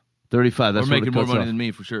 35. 35. That's We're making more money off. than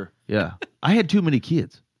me for sure. Yeah, I had too many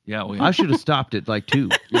kids. Yeah, I should have stopped at like 2.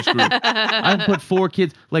 You're screwed. I put 4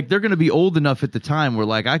 kids. Like they're going to be old enough at the time where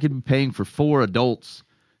like I could be paying for 4 adults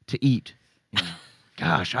to eat. Yeah.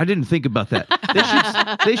 Gosh, I didn't think about that.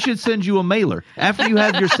 They should send you a mailer after you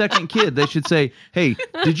have your second kid. They should say, "Hey,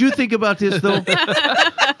 did you think about this though?"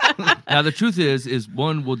 Now the truth is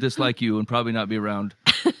one will dislike you and probably not be around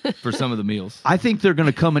for some of the meals. I think they're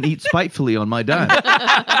going to come and eat spitefully on my dime.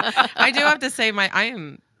 I do have to say,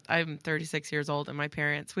 I'm 36 years old, and my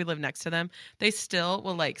parents, we live next to them. They still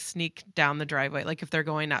will like sneak down the driveway, like if they're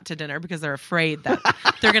going out to dinner, because they're afraid that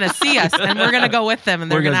they're going to see us and we're going to go with them,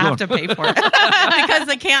 and they're going to have to pay for it because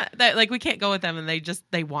they can't. We can't go with them, and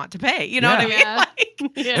they want to pay. You know what I mean? Yeah.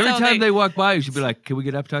 Every time they walk by, you should be like, "Can we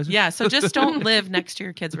get appetizers?" Yeah. So just don't live next to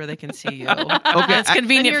your kids where they can see you. Okay, it's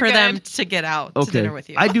convenient for them to get out to dinner with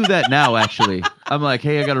you. I do that now. Actually, I'm like,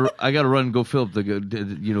 "Hey, I gotta run and go fill up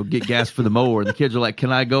get gas for the mower." And the kids are like,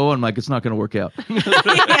 "Can I go?" I'm like, "It's not going to work out."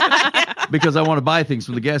 because I want to buy things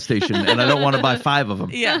from the gas station and I don't want to buy 5 of them.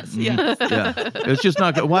 Yes, yes. Yeah, it's just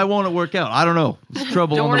not good. Why won't it work out? I don't know. It's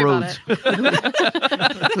trouble Don't on the worry roads. about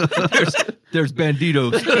it. There's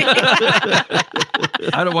banditos.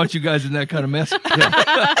 I don't want you guys in that kind of mess.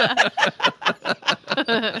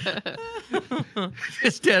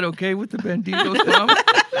 Is Dad okay with the banditos, Mom?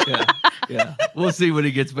 Yeah. We'll see when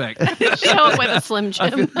he gets back. Show up with a Slim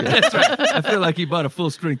Jim. That's right. I feel like he bought a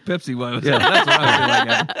full-strength Pepsi while I was That's what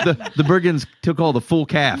I feel like. The Bergens took all the full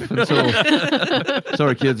calf. And so,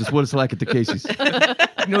 sorry, kids, it's what it's like at the Casey's.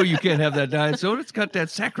 No, you can't have that diet soda. It's got that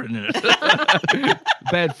saccharin in it.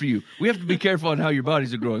 Bad for you. We have to be careful on how your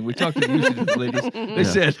bodies are growing. We talked to the usage ladies. They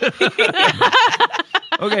said...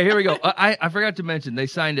 Okay, here we go. I forgot to mention, they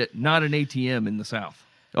signed it not an ATM in the South.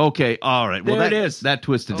 Okay, all right. Well, There that it is. That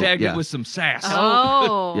twisted Tagged it. it Yeah. with some sass.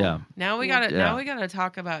 Oh. Yeah. Now we gotta Yeah. now we gotta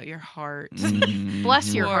talk about your heart.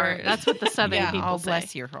 Bless your Or- heart. That's what the Southern Yeah, people I'll say.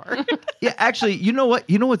 bless your heart. Yeah, actually, you know what?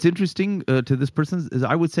 You know what's interesting to this person is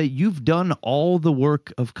I would say you've done all the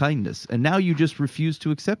work of kindness, and now you just refuse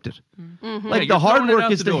to accept it. Mm-hmm. Like you're the hard throwing it work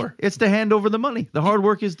out is the door. it's to hand over the money. The hard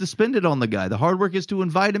work is to spend it on the guy. The hard work is to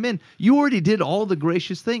invite him in. You already did all the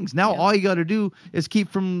gracious things. Now all you got to do is keep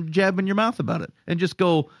from jabbing your mouth about it and just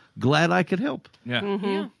go, glad I could help. Yeah.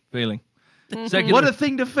 Yeah. Failing. Secular. What a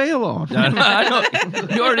thing to fail on. I know.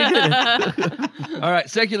 You already did it. All right.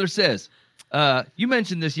 Secular says, you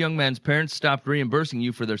mentioned this young man's parents stopped reimbursing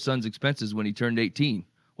you for their son's expenses when he turned 18.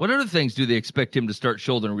 What other things do they expect him to start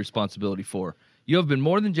shouldering responsibility for? You have been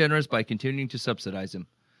more than generous by continuing to subsidize him.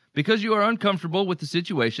 Because you are uncomfortable with the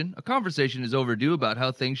situation, a conversation is overdue about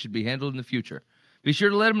how things should be handled in the future. Be sure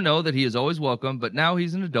to let him know that he is always welcome, but now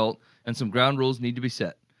he's an adult and some ground rules need to be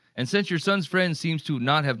set. And since your son's friend seems to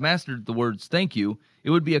not have mastered the words thank you, it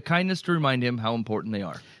would be a kindness to remind him how important they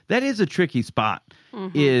are. That is a tricky spot.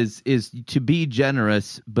 Is to be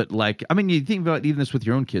generous, but like I mean, you think about even this with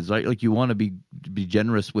your own kids, right? Like you want to be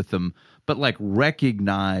generous with them, but like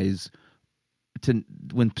recognize to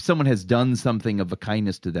when someone has done something of a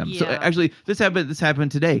kindness to them. So Yeah. actually, this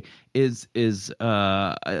happened today. Is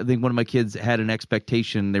I think one of my kids had an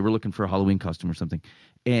expectation. They were looking for a Halloween costume or something,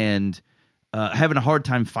 and having a hard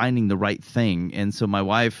time finding the right thing. And so my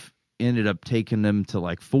wife ended up taking them to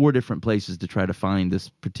like 4 different places to try to find this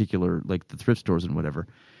particular, like the thrift stores and whatever.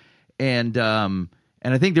 And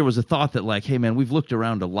I think there was a thought that like, hey man, we've looked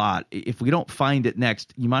around a lot. If we don't find it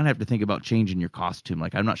next, you might have to think about changing your costume.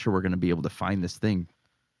 Like, I'm not sure we're going to be able to find this thing.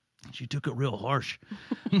 She took it real harsh,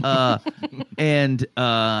 and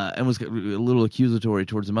was a little accusatory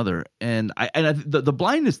towards the mother. And the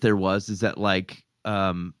blindness there is that like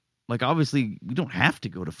obviously we don't have to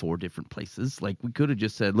go to 4 different places. Like we could have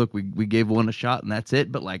just said, look, we gave one a shot and that's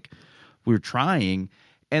it. But like we're trying,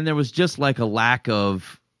 and there was just like a lack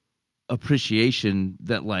of appreciation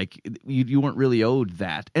that like you weren't really owed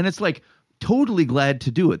that. And it's like totally glad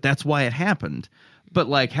to do it. That's why it happened. But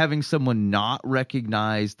like having someone not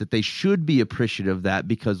recognize that they should be appreciative of that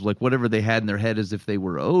because like whatever they had in their head as if they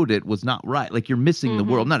were owed it was not right. Like you're missing the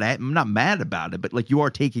world. I'm not mad about it, but like you are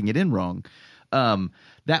taking it in wrong.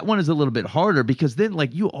 That one is a little bit harder because then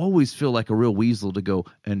like you always feel like a real weasel to go,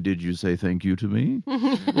 and did you say thank you to me?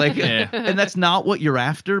 Like, and that's not what you're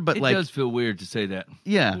after, but It like, does feel weird to say that.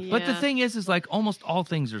 yeah. But the Yeah. thing is like almost all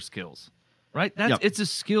things are skills, right? That's Yep. It's a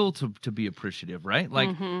skill to be appreciative, right?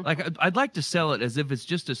 Like I'd like to sell it as if it's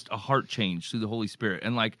just a heart change through the Holy Spirit,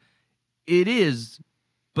 and like it is,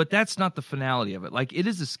 but that's not the finality of it. Like it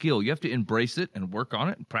is a skill. You have to embrace it and work on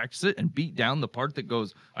it and practice it and beat down the part that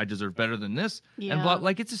goes, I deserve better than this. And Yeah. blah,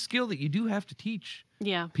 like it's a skill that you do have to teach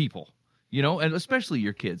Yeah. people, you know, and especially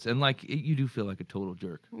your kids. And like you do feel like a total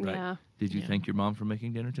jerk, right? Yeah. Did you thank your mom for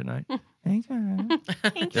making dinner tonight? Thanks.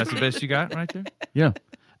 That's the best you got right there. Yeah.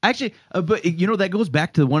 Actually, but you know, that goes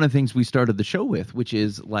back to one of the things we started the show with, which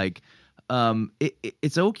is like,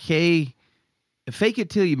 it's okay. Fake it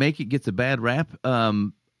till you make it gets a bad rap.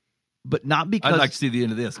 But not because I'd like to see the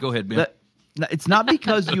end of this. Go ahead, man. it's not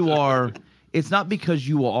because you are. It's not because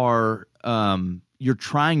you are. You're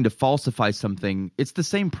trying to falsify something. It's the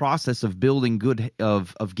same process of building good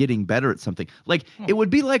of getting better at something. Like it would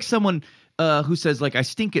be like someone who says like I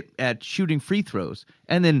stink at shooting free throws,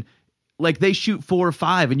 and then like they shoot 4 or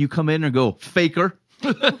 5, and you come in and go faker.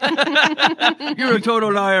 You're a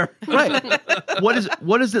total liar. Right.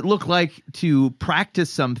 What does it look like to practice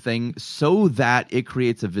something so that it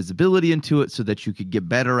creates a visibility into it so that you could get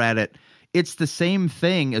better at it? It's the same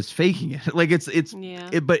thing as faking it. Like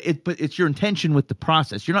Yeah. but it's your intention with the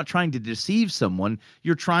process. You're not trying to deceive someone.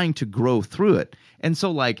 You're trying to grow through it. And so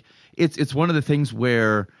like it's one of the things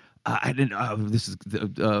where I didn't. This is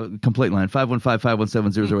the complaint line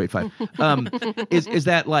 515-517-0085. Is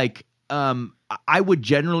that like I would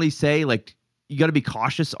generally say, like, you got to be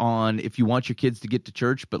cautious on if you want your kids to get to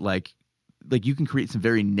church, but like you can create some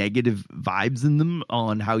very negative vibes in them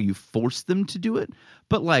on how you force them to do it.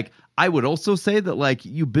 But like, I would also say that like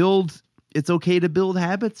it's okay to build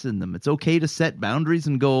habits in them. It's okay to set boundaries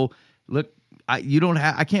and go, look,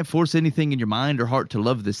 I can't force anything in your mind or heart to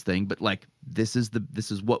love this thing, but like, this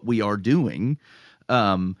is what we are doing.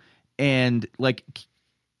 And like,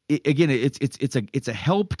 again, it's a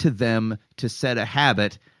help to them to set a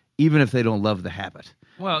habit, even if they don't love the habit.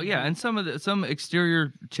 Well, yeah, and some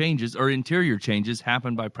exterior changes or interior changes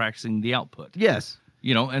happen by practicing the output. Yes.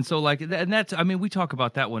 You know, and so like, and that's, I mean, we talk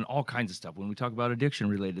about that when all kinds of stuff, when we talk about addiction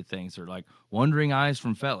related things or like wandering eyes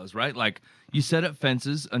from fellas, right? Like you set up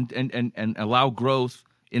fences and allow growth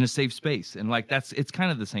in a safe space. And like, it's kind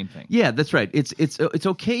of the same thing. Yeah, that's right. It's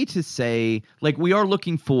okay to say, like, we are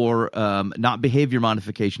looking for not behavior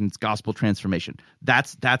modification, it's gospel transformation.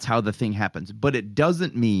 That's how the thing happens. But it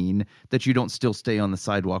doesn't mean that you don't still stay on the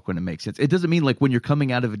sidewalk when it makes sense. It doesn't mean like when you're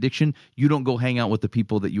coming out of addiction, you don't go hang out with the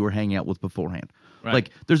people that you were hanging out with beforehand. Right.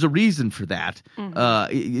 Like, there's a reason for that.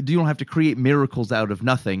 You don't have to create miracles out of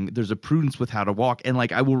nothing. There's a prudence with how to walk. And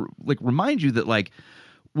like, I will like remind you that like,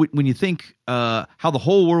 when you think how the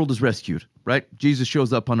whole world is rescued, right? Jesus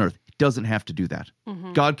shows up on earth. He doesn't have to do that.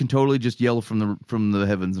 God can totally just yell from the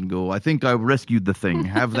heavens and go, I think I rescued the thing.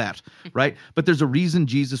 Have that, right? But there's a reason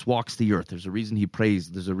Jesus walks the earth. There's a reason he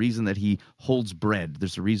prays. There's a reason that he holds bread.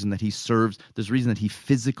 There's a reason that he serves. There's a reason that he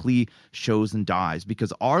physically shows and dies.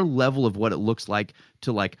 Because our level of what it looks like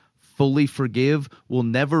to like fully forgive will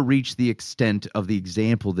never reach the extent of the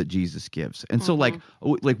example that Jesus gives. And so like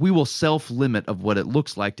we will self-limit of what it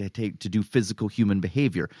looks like to do physical human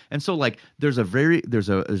behavior. And so like there's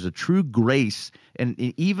a true grace and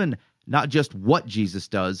even not just what Jesus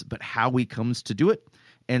does, but how he comes to do it.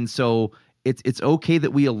 And so it's okay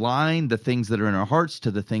that we align the things that are in our hearts to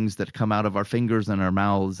the things that come out of our fingers and our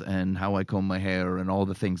mouths and how I comb my hair and all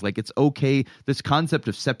the things. Like, it's okay. This concept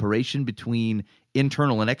of separation between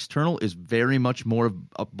internal and external is very much more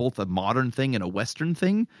of both a modern thing and a Western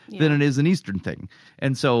thing than it is an Eastern thing.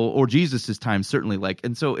 And so, or Jesus's time, certainly. Like,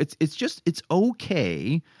 and so it's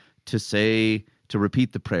okay to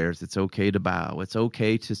repeat the prayers. It's okay to bow. It's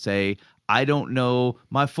okay to say, I don't know,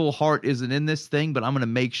 my full heart isn't in this thing, but I'm going to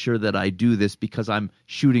make sure that I do this because I'm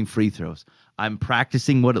shooting free throws. I'm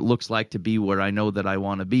practicing what it looks like to be where I know that I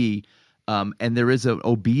want to be. And there is an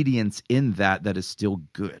obedience in that is still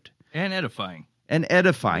good. And edifying.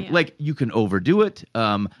 Yeah. Like, you can overdo it.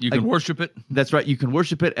 You can worship it. That's right. You can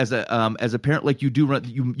worship it as a parent, like you do.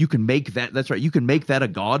 You can make that. That's right. You can make that a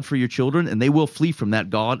god for your children, and they will flee from that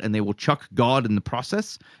god, and they will chuck God in the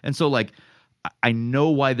process. And so, like, I know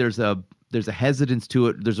why there's a hesitance to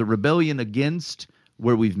it. There's a rebellion against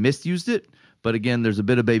where we've misused it. But again, there's a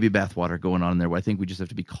bit of baby bathwater going on there where I think we just have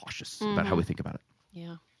to be cautious about how we think about it.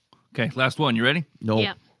 Yeah. Okay, last one. You ready? No.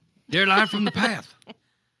 Yeah. Dear Live from the Path,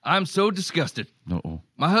 I'm so disgusted. No.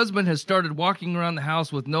 My husband has started walking around the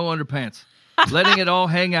house with no underpants, letting it all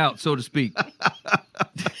hang out, so to speak.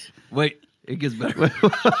 Wait, it gets better.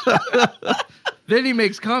 Then he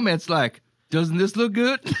makes comments like, doesn't this look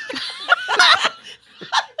good?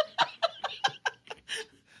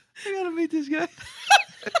 I gotta meet this guy.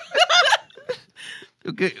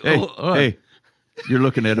 Okay. Hey, hey, you're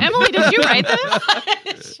looking at him. Emily, did you write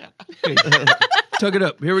this? Okay. Tuck it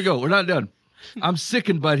up. Here we go. We're not done. I'm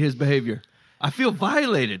sickened by his behavior. I feel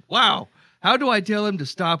violated. Wow. How do I tell him to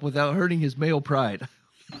stop without hurting his male pride?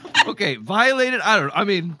 Okay, violated? I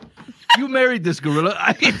mean, you married this gorilla.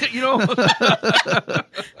 I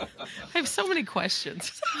have so many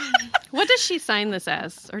questions. What does she sign this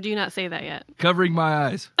as? Or do you not say that yet? Covering my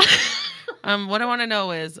eyes. What I want to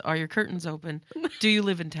know is, are your curtains open? Do you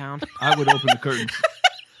live in town? I would open the curtains.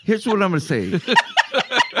 Here's what I'm going to say.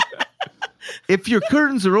 If your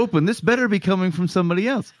curtains are open, this better be coming from somebody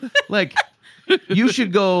else. Like, you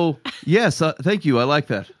should go, yes, thank you, I like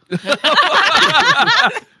that.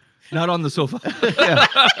 Not on the sofa.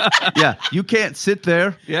 Yeah, you can't sit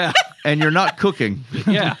there. Yeah. And you're not cooking.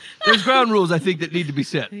 Yeah. There's ground rules, I think, that need to be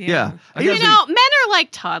set. Yeah. Men are like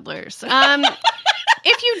toddlers.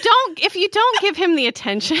 If you don't give him the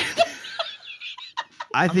attention.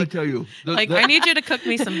 I I'm going to tell you. I need you to cook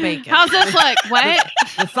me some bacon. How's this look? What?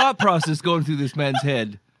 The thought process going through this man's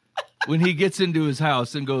head when he gets into his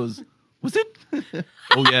house and goes, was it?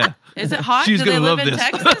 Oh, yeah. Is it hot? She's Do they gonna live love in this.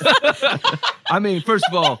 Texas? I mean, first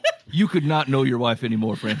of all, you could not know your wife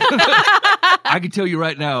anymore, friend. I can tell you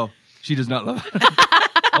right now, she does not love it.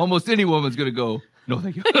 Almost any woman's going to go, No,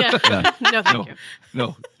 thank you. Yeah. No, thank No, you.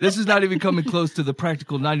 no. This is not even coming close to the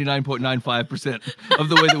practical 99.95% of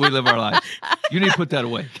the way that we live our lives. You need to put that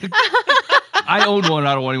away. I own one.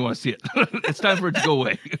 I don't even want to see it. It's time for it to go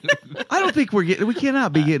away. I don't think we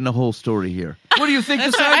cannot be getting the whole story here. What do you think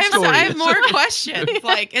the So side story I have is? more questions.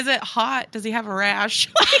 Like, is it hot? Does he have a rash?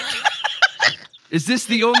 Is this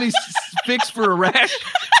the only fix for a rash?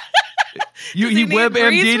 He he need WebMD'd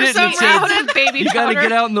grease for it some and said, reason? Baby you got to powder.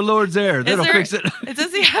 get out in the Lord's air. That'll fix it.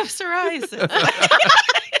 Does he have psoriasis?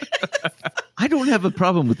 I don't have a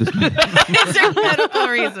problem with this man. Is there a medical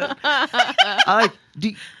reason?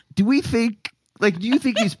 Do we think, like, do you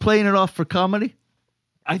think he's playing it off for comedy?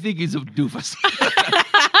 I think he's a doofus.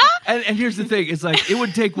 and here's the thing. It's like, it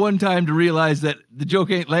would take one time to realize that the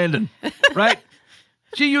joke ain't landing, right?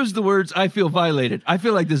 She used the words, I feel violated. I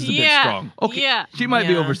feel like this is a bit strong. Okay. Yeah. She might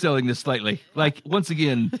be Yeah. overselling this slightly. Like, once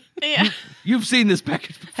again, Yeah. you've seen this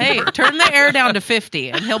package before. Hey, turn the air down to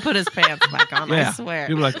 50 and he'll put his pants back on, I swear.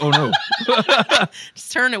 You'll be like, oh no,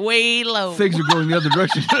 Just turn it way low. things are going the other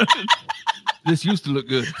direction. This used to look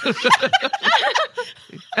good.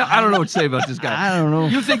 I don't know what to say about this guy. I don't know.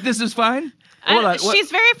 You think this is fine? Hold on, what-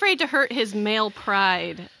 She's very afraid to hurt his male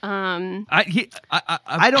pride. I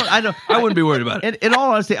don't. I wouldn't be worried about it. In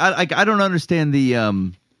all honesty, I don't understand the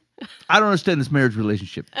I don't understand this marriage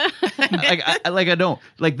relationship. I don't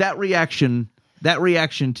like that reaction. That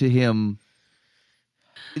reaction to him.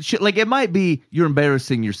 It might be you're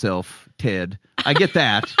embarrassing yourself, Ted. I get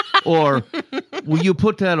that. Or will you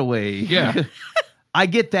put that away? Yeah. I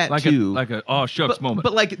get that too. Like a oh shucks moment.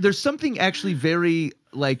 But like, there's something actually very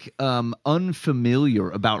unfamiliar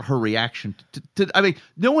about her reaction to. I mean,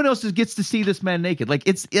 no one else gets to see this man naked. Like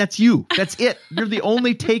that's you. That's it. You're the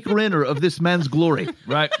only taker-inner of this man's glory.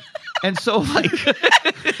 Right. And so, like,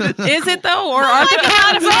 Is it though, or are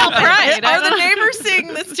the neighbors seeing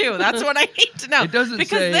this too? That's what I need to know. It doesn't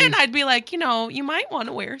because say- then I'd be like, you might want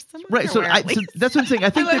to wear some right? So, underwear at so least. that's what I'm saying. I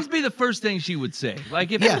think That that would be the first thing she would say.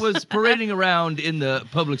 Like if Yes. it was parading around in the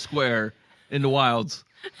public square in the wilds,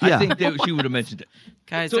 Yeah. I think that she would have mentioned it.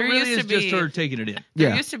 Guys, So it there really used is to be just her taking it in. there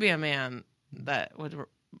yeah. used to be a man that would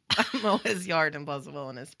mow his yard in Buzzville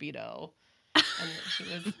in a Speedo.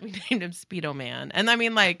 And we named him Speedo Man. And I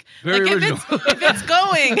mean, like Very original. if it's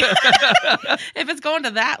going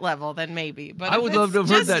to that level, then maybe. But I if would it's love to have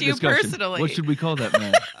heard just that you discussion. personally, What should we call that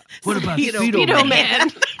man? What about Speedo Speedo,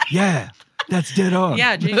 Man. Yeah, that's dead on.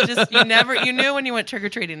 Yeah, you knew when you went trick or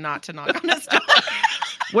treating not to knock on his door.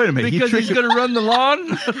 Wait a minute. Because he's going to run the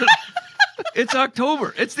lawn. It's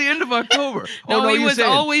October. It's the end of October. No, he you're was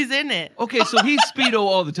saying- always in it. Okay, so he's Speedo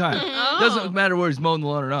all the time. Doesn't matter where he's mowing the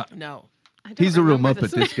lawn or not. No. I don't He's a real remember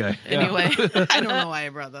Muppet. This guy. Anyway, I don't know why I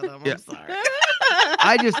brought that up. I'm sorry.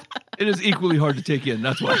 It is equally hard to take in.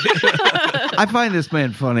 That's why. I find this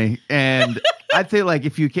man funny, and I feel like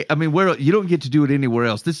if you can't, I mean, where you don't get to do it anywhere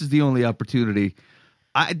else. This is the only opportunity.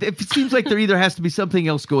 It seems like there either has to be something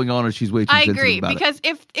else going on, or she's way too I sensitive agree about it. because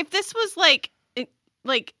if this was like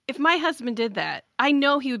if my husband did that, I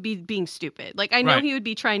know he would be being stupid. Like I know Right. he would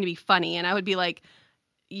be trying to be funny, and I would be like,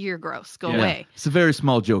 "You're gross. Go Yeah. away." It's a very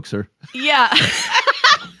small joke, sir. Yeah.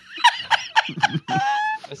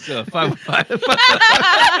 That's 515.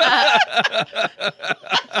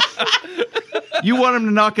 You want him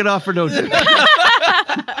to knock it off or don't you?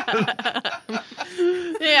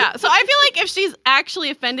 Yeah. So I feel like if she's actually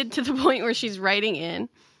offended to the point where she's writing in,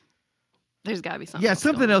 there's got to be something. Yeah, else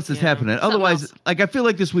something going else on. is happening. Something Otherwise, else. like I feel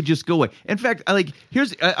like this would just go away. In fact, I'll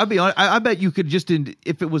be honest. I bet you could just,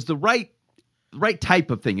 if it was the right type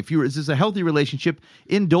of thing. If is this a healthy relationship,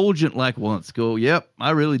 indulgent, like, well, let's go. Yep,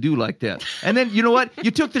 I really do like that. And then you know what?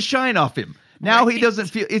 You took the shine off him. Now he doesn't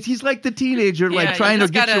feel. He's like the teenager, Yeah, like you trying to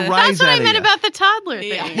just get gotta- your rise That's what out I of meant you. about the toddler thing.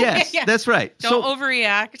 Yeah. Yes, Yeah. that's right. Don't So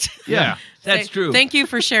overreact. Yeah, that's Say, true. Thank you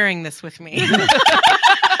for sharing this with me. yeah,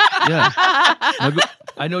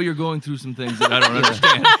 I know you're going through some things that I don't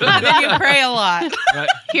understand. And then you pray a lot. Right?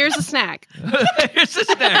 Here's a snack. Here's a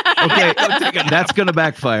snack. okay, that's gonna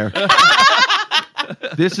backfire.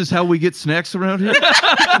 This is how we get snacks around here.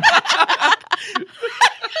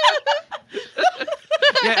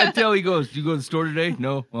 Yeah, until he goes, "Do you go to the store today?"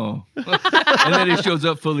 No. Oh. And then he shows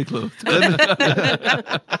up fully clothed.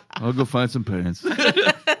 I'll go find some pants.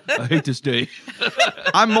 I hate to stay.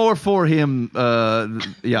 I'm more for him.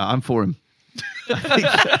 Yeah, I'm for him.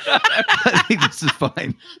 I think this is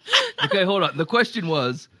fine. Okay, hold on. The question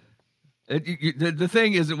was, the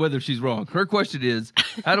thing isn't whether she's wrong. Her question is,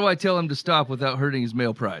 how do I tell him to stop without hurting his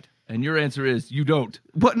male pride? And your answer is, you don't.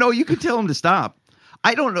 But no, you can tell him to stop.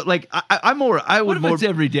 I don't know. Like I would What if more. it's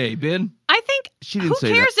every day, Ben? I think She didn't Who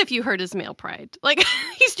say cares that. if you hurt his male pride? Like,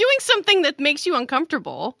 he's doing something that makes you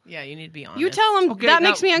uncomfortable. Yeah, you need to be honest. You tell him Okay, that now,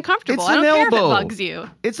 makes me uncomfortable. it's I don't an care elbow. if it bugs you.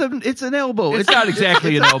 It's an elbow. It's not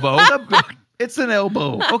exactly an elbow. It's an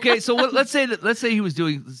elbow. Okay, so let's say he was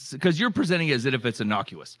doing, because you're presenting it as if it's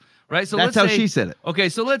innocuous, right? So That's let's how say, she said it. Okay,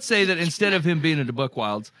 so let's say that instead of him being into Buck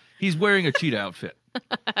Wilds, he's wearing a cheetah outfit.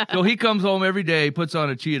 So he comes home every day, puts on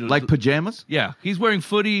a cheetah, Like pajamas? yeah, he's wearing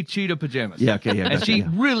footy cheetah pajamas. Yeah, okay, yeah. And gotcha, she yeah.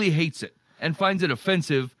 really hates it and finds it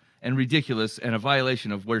offensive and ridiculous and a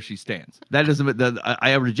violation of where she stands. That doesn't.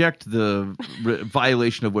 I reject the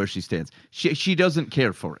violation of where she stands. She doesn't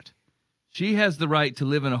care for it. She has the right to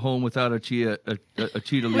live in a home without a cheetah Without a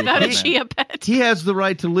leopard man. chia pet. He has the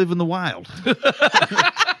right to live in the wild.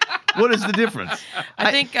 What is the difference? I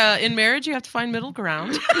think in marriage you have to find middle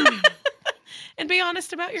ground and be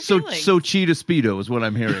honest about your feelings. So cheetah speedo is what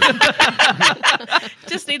I'm hearing.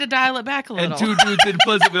 Just need to dial it back a little. And two dudes in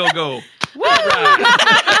Pleasantville go,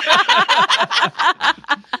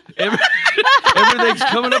 everything's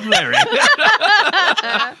coming up, Larry.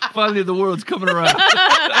 Finally, the world's coming around.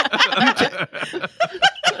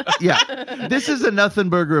 Yeah, this is a nothing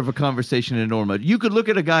burger of a conversation in Norma. You could look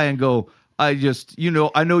at a guy and go, I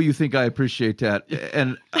know you think I appreciate that,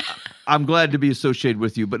 and I'm glad to be associated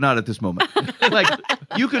with you, but not at this moment. Like,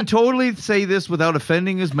 you can totally say this without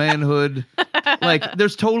offending his manhood. Like,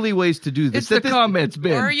 there's totally ways to do this. It's the comments,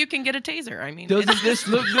 Ben. Or you can get a taser. I mean, Doesn't this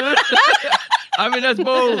look good? I mean, that's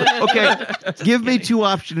bold. Okay, give me two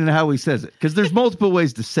options in how he says it, because there's multiple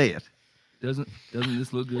ways to say it. Doesn't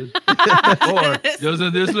this look good? Or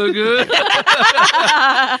doesn't this look good?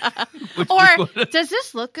 Or, does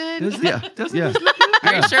this look good? Yeah, yeah.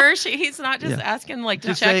 Are you sure he's not just Yeah. asking like to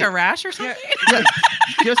Just check say- a rash or something? Yeah,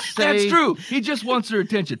 just say That's true. He just wants her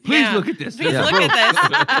attention. Please Yeah. look at this. Please Yeah. look at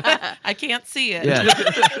this. I can't see it. Yeah.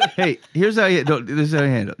 Hey, here's how you. No, this is how you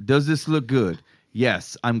handle it. Does this look good?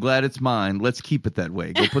 Yes. I'm glad it's mine. Let's keep it that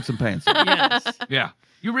way. Go put some pants on. Yes. Yeah.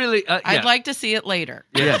 You really. I'd like to see it later.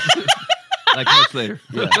 Yes. like much later.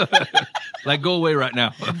 Like go away right now.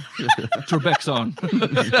 Trebek's on.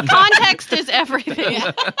 Context is everything.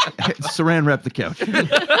 Saran wrap the couch.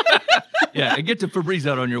 Yeah, and get to Febreze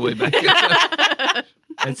out on your way back.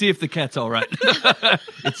 And see if the cat's all right.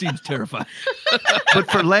 It seems terrifying.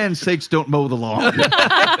 But for land's sakes, don't mow the lawn.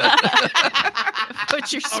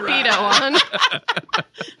 Put your Speedo on.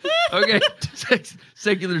 Okay,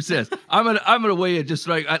 Secular says I'm gonna weigh it just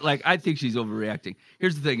right. I think she's overreacting.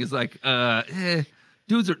 Here's the thing: is like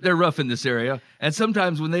dudes they're rough in this area, and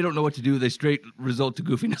sometimes when they don't know what to do, they straight result to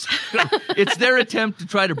goofiness. It's their attempt to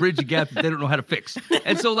try to bridge a gap that they don't know how to fix.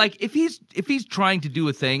 And so, like if he's trying to do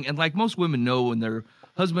a thing, and like most women know when their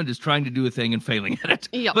husband is trying to do a thing and failing at it,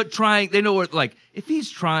 Yep. but they know what, like if he's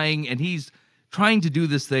trying and he's trying to do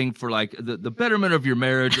this thing for like the betterment of your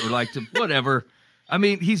marriage or like to whatever. I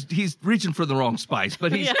mean, he's reaching for the wrong spice,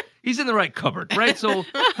 but he's in the right cupboard, right? So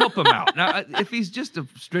help him out. Now, if he's just a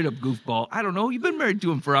straight up goofball, I don't know. You've been married to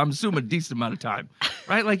him for, I'm assuming, a decent amount of time,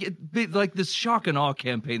 right? Like this shock and awe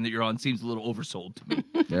campaign that you're on seems a little oversold to me.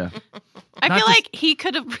 Yeah. I Not feel just- like he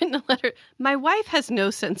could have written a letter. My wife has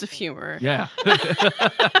no sense of humor. Yeah.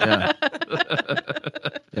 Yeah.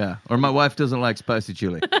 Yeah. Or my wife doesn't like spicy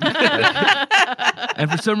chili. And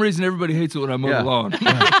for some reason, everybody hates it when I mow Yeah. the lawn.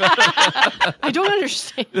 I don't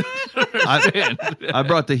understand. I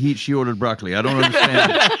brought the heat. She ordered broccoli. I don't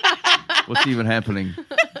understand what's even happening.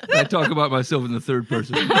 I talk about myself in the third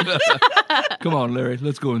person. Come on, Larry,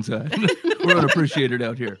 let's go inside. We're unappreciated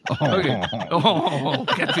out here. Okay. Oh,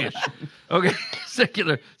 catfish. Okay.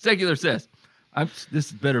 Secular says, this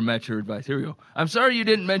is better match her advice. Here we go. I'm sorry you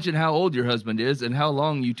didn't mention how old your husband is and how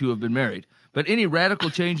long you two have been married, but any radical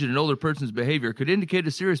change in an older person's behavior could indicate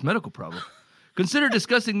a serious medical problem. Consider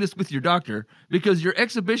discussing this with your doctor because your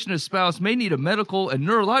exhibitionist spouse may need a medical and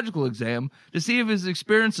neurological exam to see if he has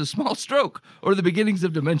experienced a small stroke or the beginnings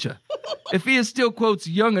of dementia. If he is still, quotes,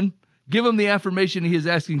 youngin', give him the affirmation he is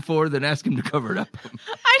asking for, then ask him to cover it up.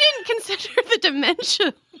 I didn't consider the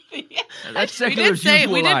dementia. That's We Secular's did say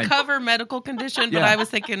usual we line. did cover medical condition, but Yeah. I was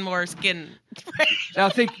thinking more skin. Now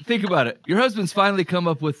think about it. Your husband's finally come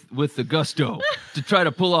up with the gusto to try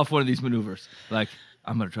to pull off one of these maneuvers. Like,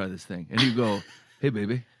 I'm going to try this thing. And you go, hey,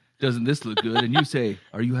 baby, doesn't this look good? And you say,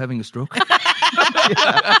 are you having a stroke?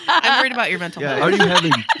 I'm worried about your mental Yeah. health. Are you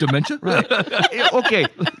having dementia? Okay.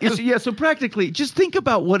 So practically, just think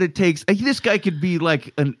about what it takes. This guy could be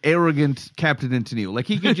like an arrogant Captain Antonio. Like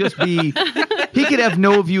he could just be, he could have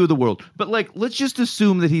no view of the world. But like, let's just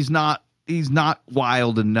assume that he's not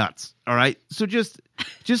wild and nuts. All right. So just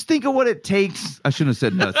think of what it takes. I shouldn't have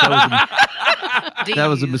said nuts. That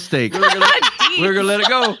was a mistake. We're gonna let it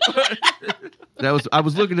go. I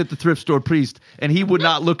was looking at the thrift store priest, and he would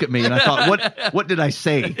not look at me, and I thought, what did I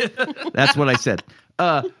say? That's what I said.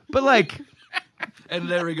 But like, And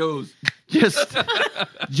there he goes.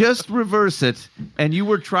 just reverse it. And you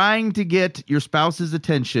were trying to get your spouse's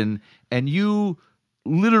attention, and you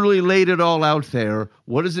literally laid it all out there.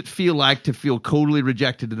 What does it feel like to feel totally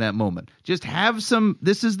rejected in that moment? Just have some,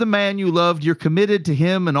 this is the man you loved. You're committed to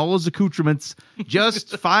him and all his accoutrements.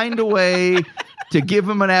 Just find a way to give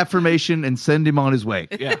him an affirmation and send him on his way.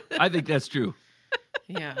 Yeah, I think that's true.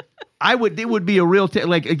 Yeah. It would be a real,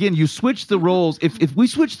 like, again, you switch the roles. If we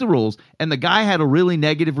switch the roles and the guy had a really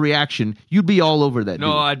negative reaction, you'd be all over that. No,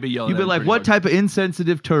 dude. I'd be yelling. You'd be at him like, pretty what hard. type of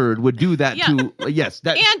insensitive turd would do that Yeah. to, yes,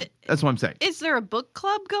 And that's what I'm saying. is there a book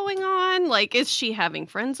club going on? Like, is she having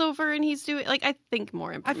friends over and he's doing, like, I think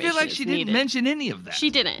more I information feel like is she didn't needed. mention any of that. She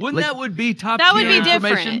didn't. Wouldn't Like- that would be top That would tier be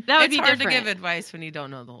information? different. That would It's be hard different. to give advice when you don't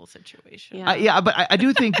know the whole situation. Yeah. But I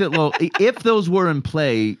do think that, well, if those were in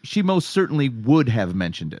play, she most certainly would have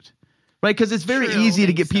mentioned it. Right? Because it's very True, easy to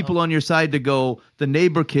think get people so. on your side to go, the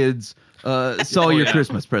neighbor kids saw your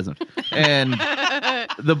Christmas present. And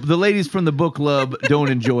the ladies from the book club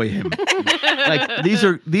don't enjoy him. Like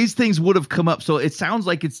these things would have come up. So it sounds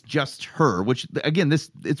like it's just her, which again,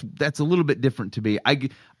 that's a little bit different to me.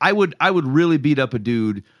 I would really beat up a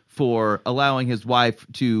dude for allowing his wife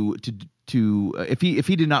to if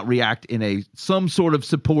he did not react in some sort of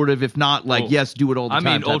supportive, if not like, yes, do it all the time.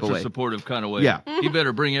 I mean, type of ultra way. supportive kind of way. Yeah. He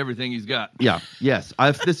better bring everything he's got. Yeah. Yes.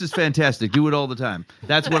 This is fantastic. Do it all the time.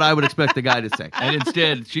 That's what I would expect the guy to say. And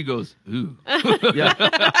instead, she goes, "Ooh."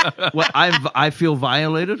 Yeah. What I feel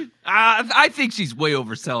violated. I think she's way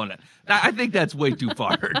overselling it. I think that's way too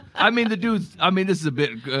far. I mean, the dude's. I mean, this is a bit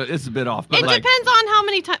off. But It like, depends on how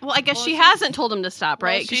many times. Well, I guess she hasn't told him to stop,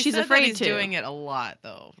 right? Well, Because she she's said afraid that he's to. doing it a lot,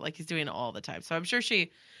 though. Like, he's doing it all the time. So I'm sure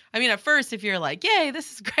I mean, at first, if you're like, yay,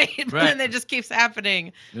 this is great, but Right. then it just keeps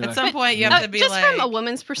happening. Yeah. At some point, you have to be just like, from a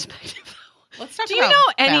woman's perspective. let's talk Do you about know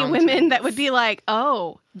any boundaries. women that would be like,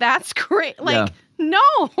 "Oh, that's great"? Like, Yeah. no.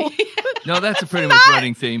 no, that's a pretty much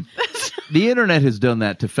running theme. The internet has done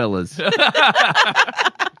that to fellas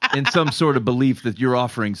in some sort of belief that you're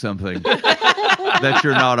offering something that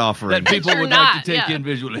you're not offering. That people you're would not, like to take yeah. in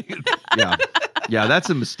visually. Yeah, that's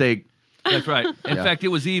a mistake. That's right. In Yeah. fact, it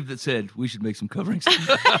was Eve that said we should make some coverings. Real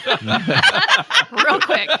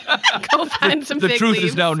quick, go find some The fig truth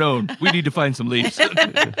leaves. is now known. We need to find some leaves.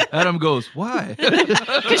 Adam goes, why?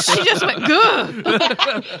 Because she just went, good.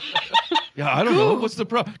 Yeah, I don't know. What's the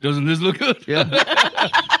problem? Doesn't this look good? Yeah.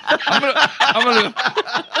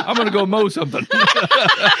 I'm gonna go mow something.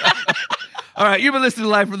 All right, you've been listening to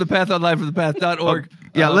Live from the Path on livefromthepath.org.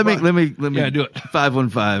 Yeah, let me Yeah, do it.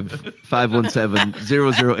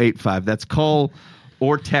 515-517-0085. That's call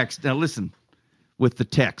or text. Now listen, with the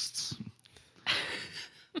texts,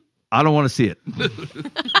 I don't want to see it.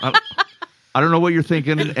 I don't know what you're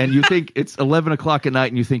thinking, and you think it's 11 o'clock at night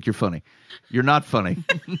and you think you're funny. You're not funny.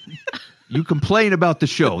 You complain about the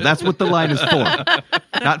show. That's what the line is for.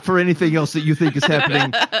 Not for anything else that you think is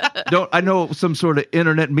happening. I know some sort of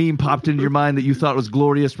internet meme popped into your mind that you thought was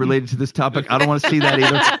glorious related to this topic. I don't want to see that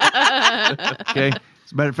either. Okay?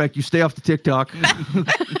 As a matter of fact, you stay off the TikTok.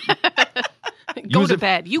 Go Use to it-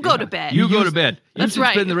 bed. You go to bed. You go to bed. You That's should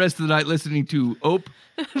right. spend the rest of the night listening to Ope.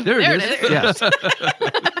 There There it it is. is. Yes.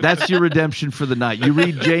 That's your redemption for the night. You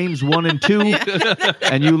read James 1 and 2,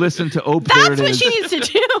 and you listen to Ope. There That's it what is. she needs to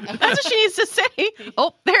do. That's what she needs to say.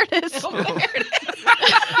 Oh, there it is.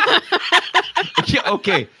 Yeah,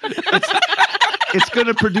 okay. It's going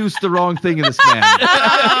to produce the wrong thing in this man.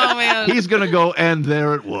 Oh, man. He's going to go, and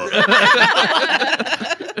there it was.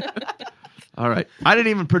 All right. I didn't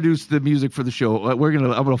even produce the music for the show. I'm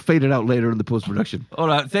gonna fade it out later in the post-production.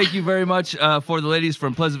 Hold on. Thank you very much for the ladies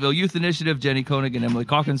from Pleasantville Youth Initiative, Jenny Koenig and Emily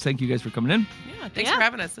Calkins. Thank you guys for coming in. Yeah, thanks Yeah. for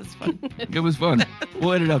having us. It's fun. It was fun.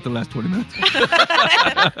 We'll edit out the last 20 minutes.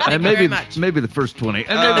 And very much. maybe the first 20.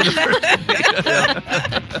 And maybe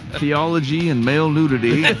the first Theology and male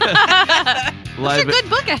nudity. Those are good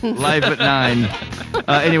bookends. Live at 9.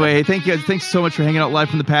 Anyway, thank you guys. Thanks so much for hanging out live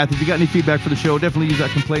from the path. If you got any feedback for the show, definitely use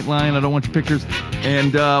that complaint line. I don't want your pictures.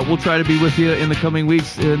 And we'll try to be with you in the coming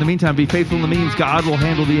weeks. In the meantime, be faithful in the means. God will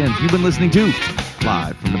handle the ends. You've been listening to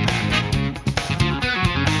Live from the Path.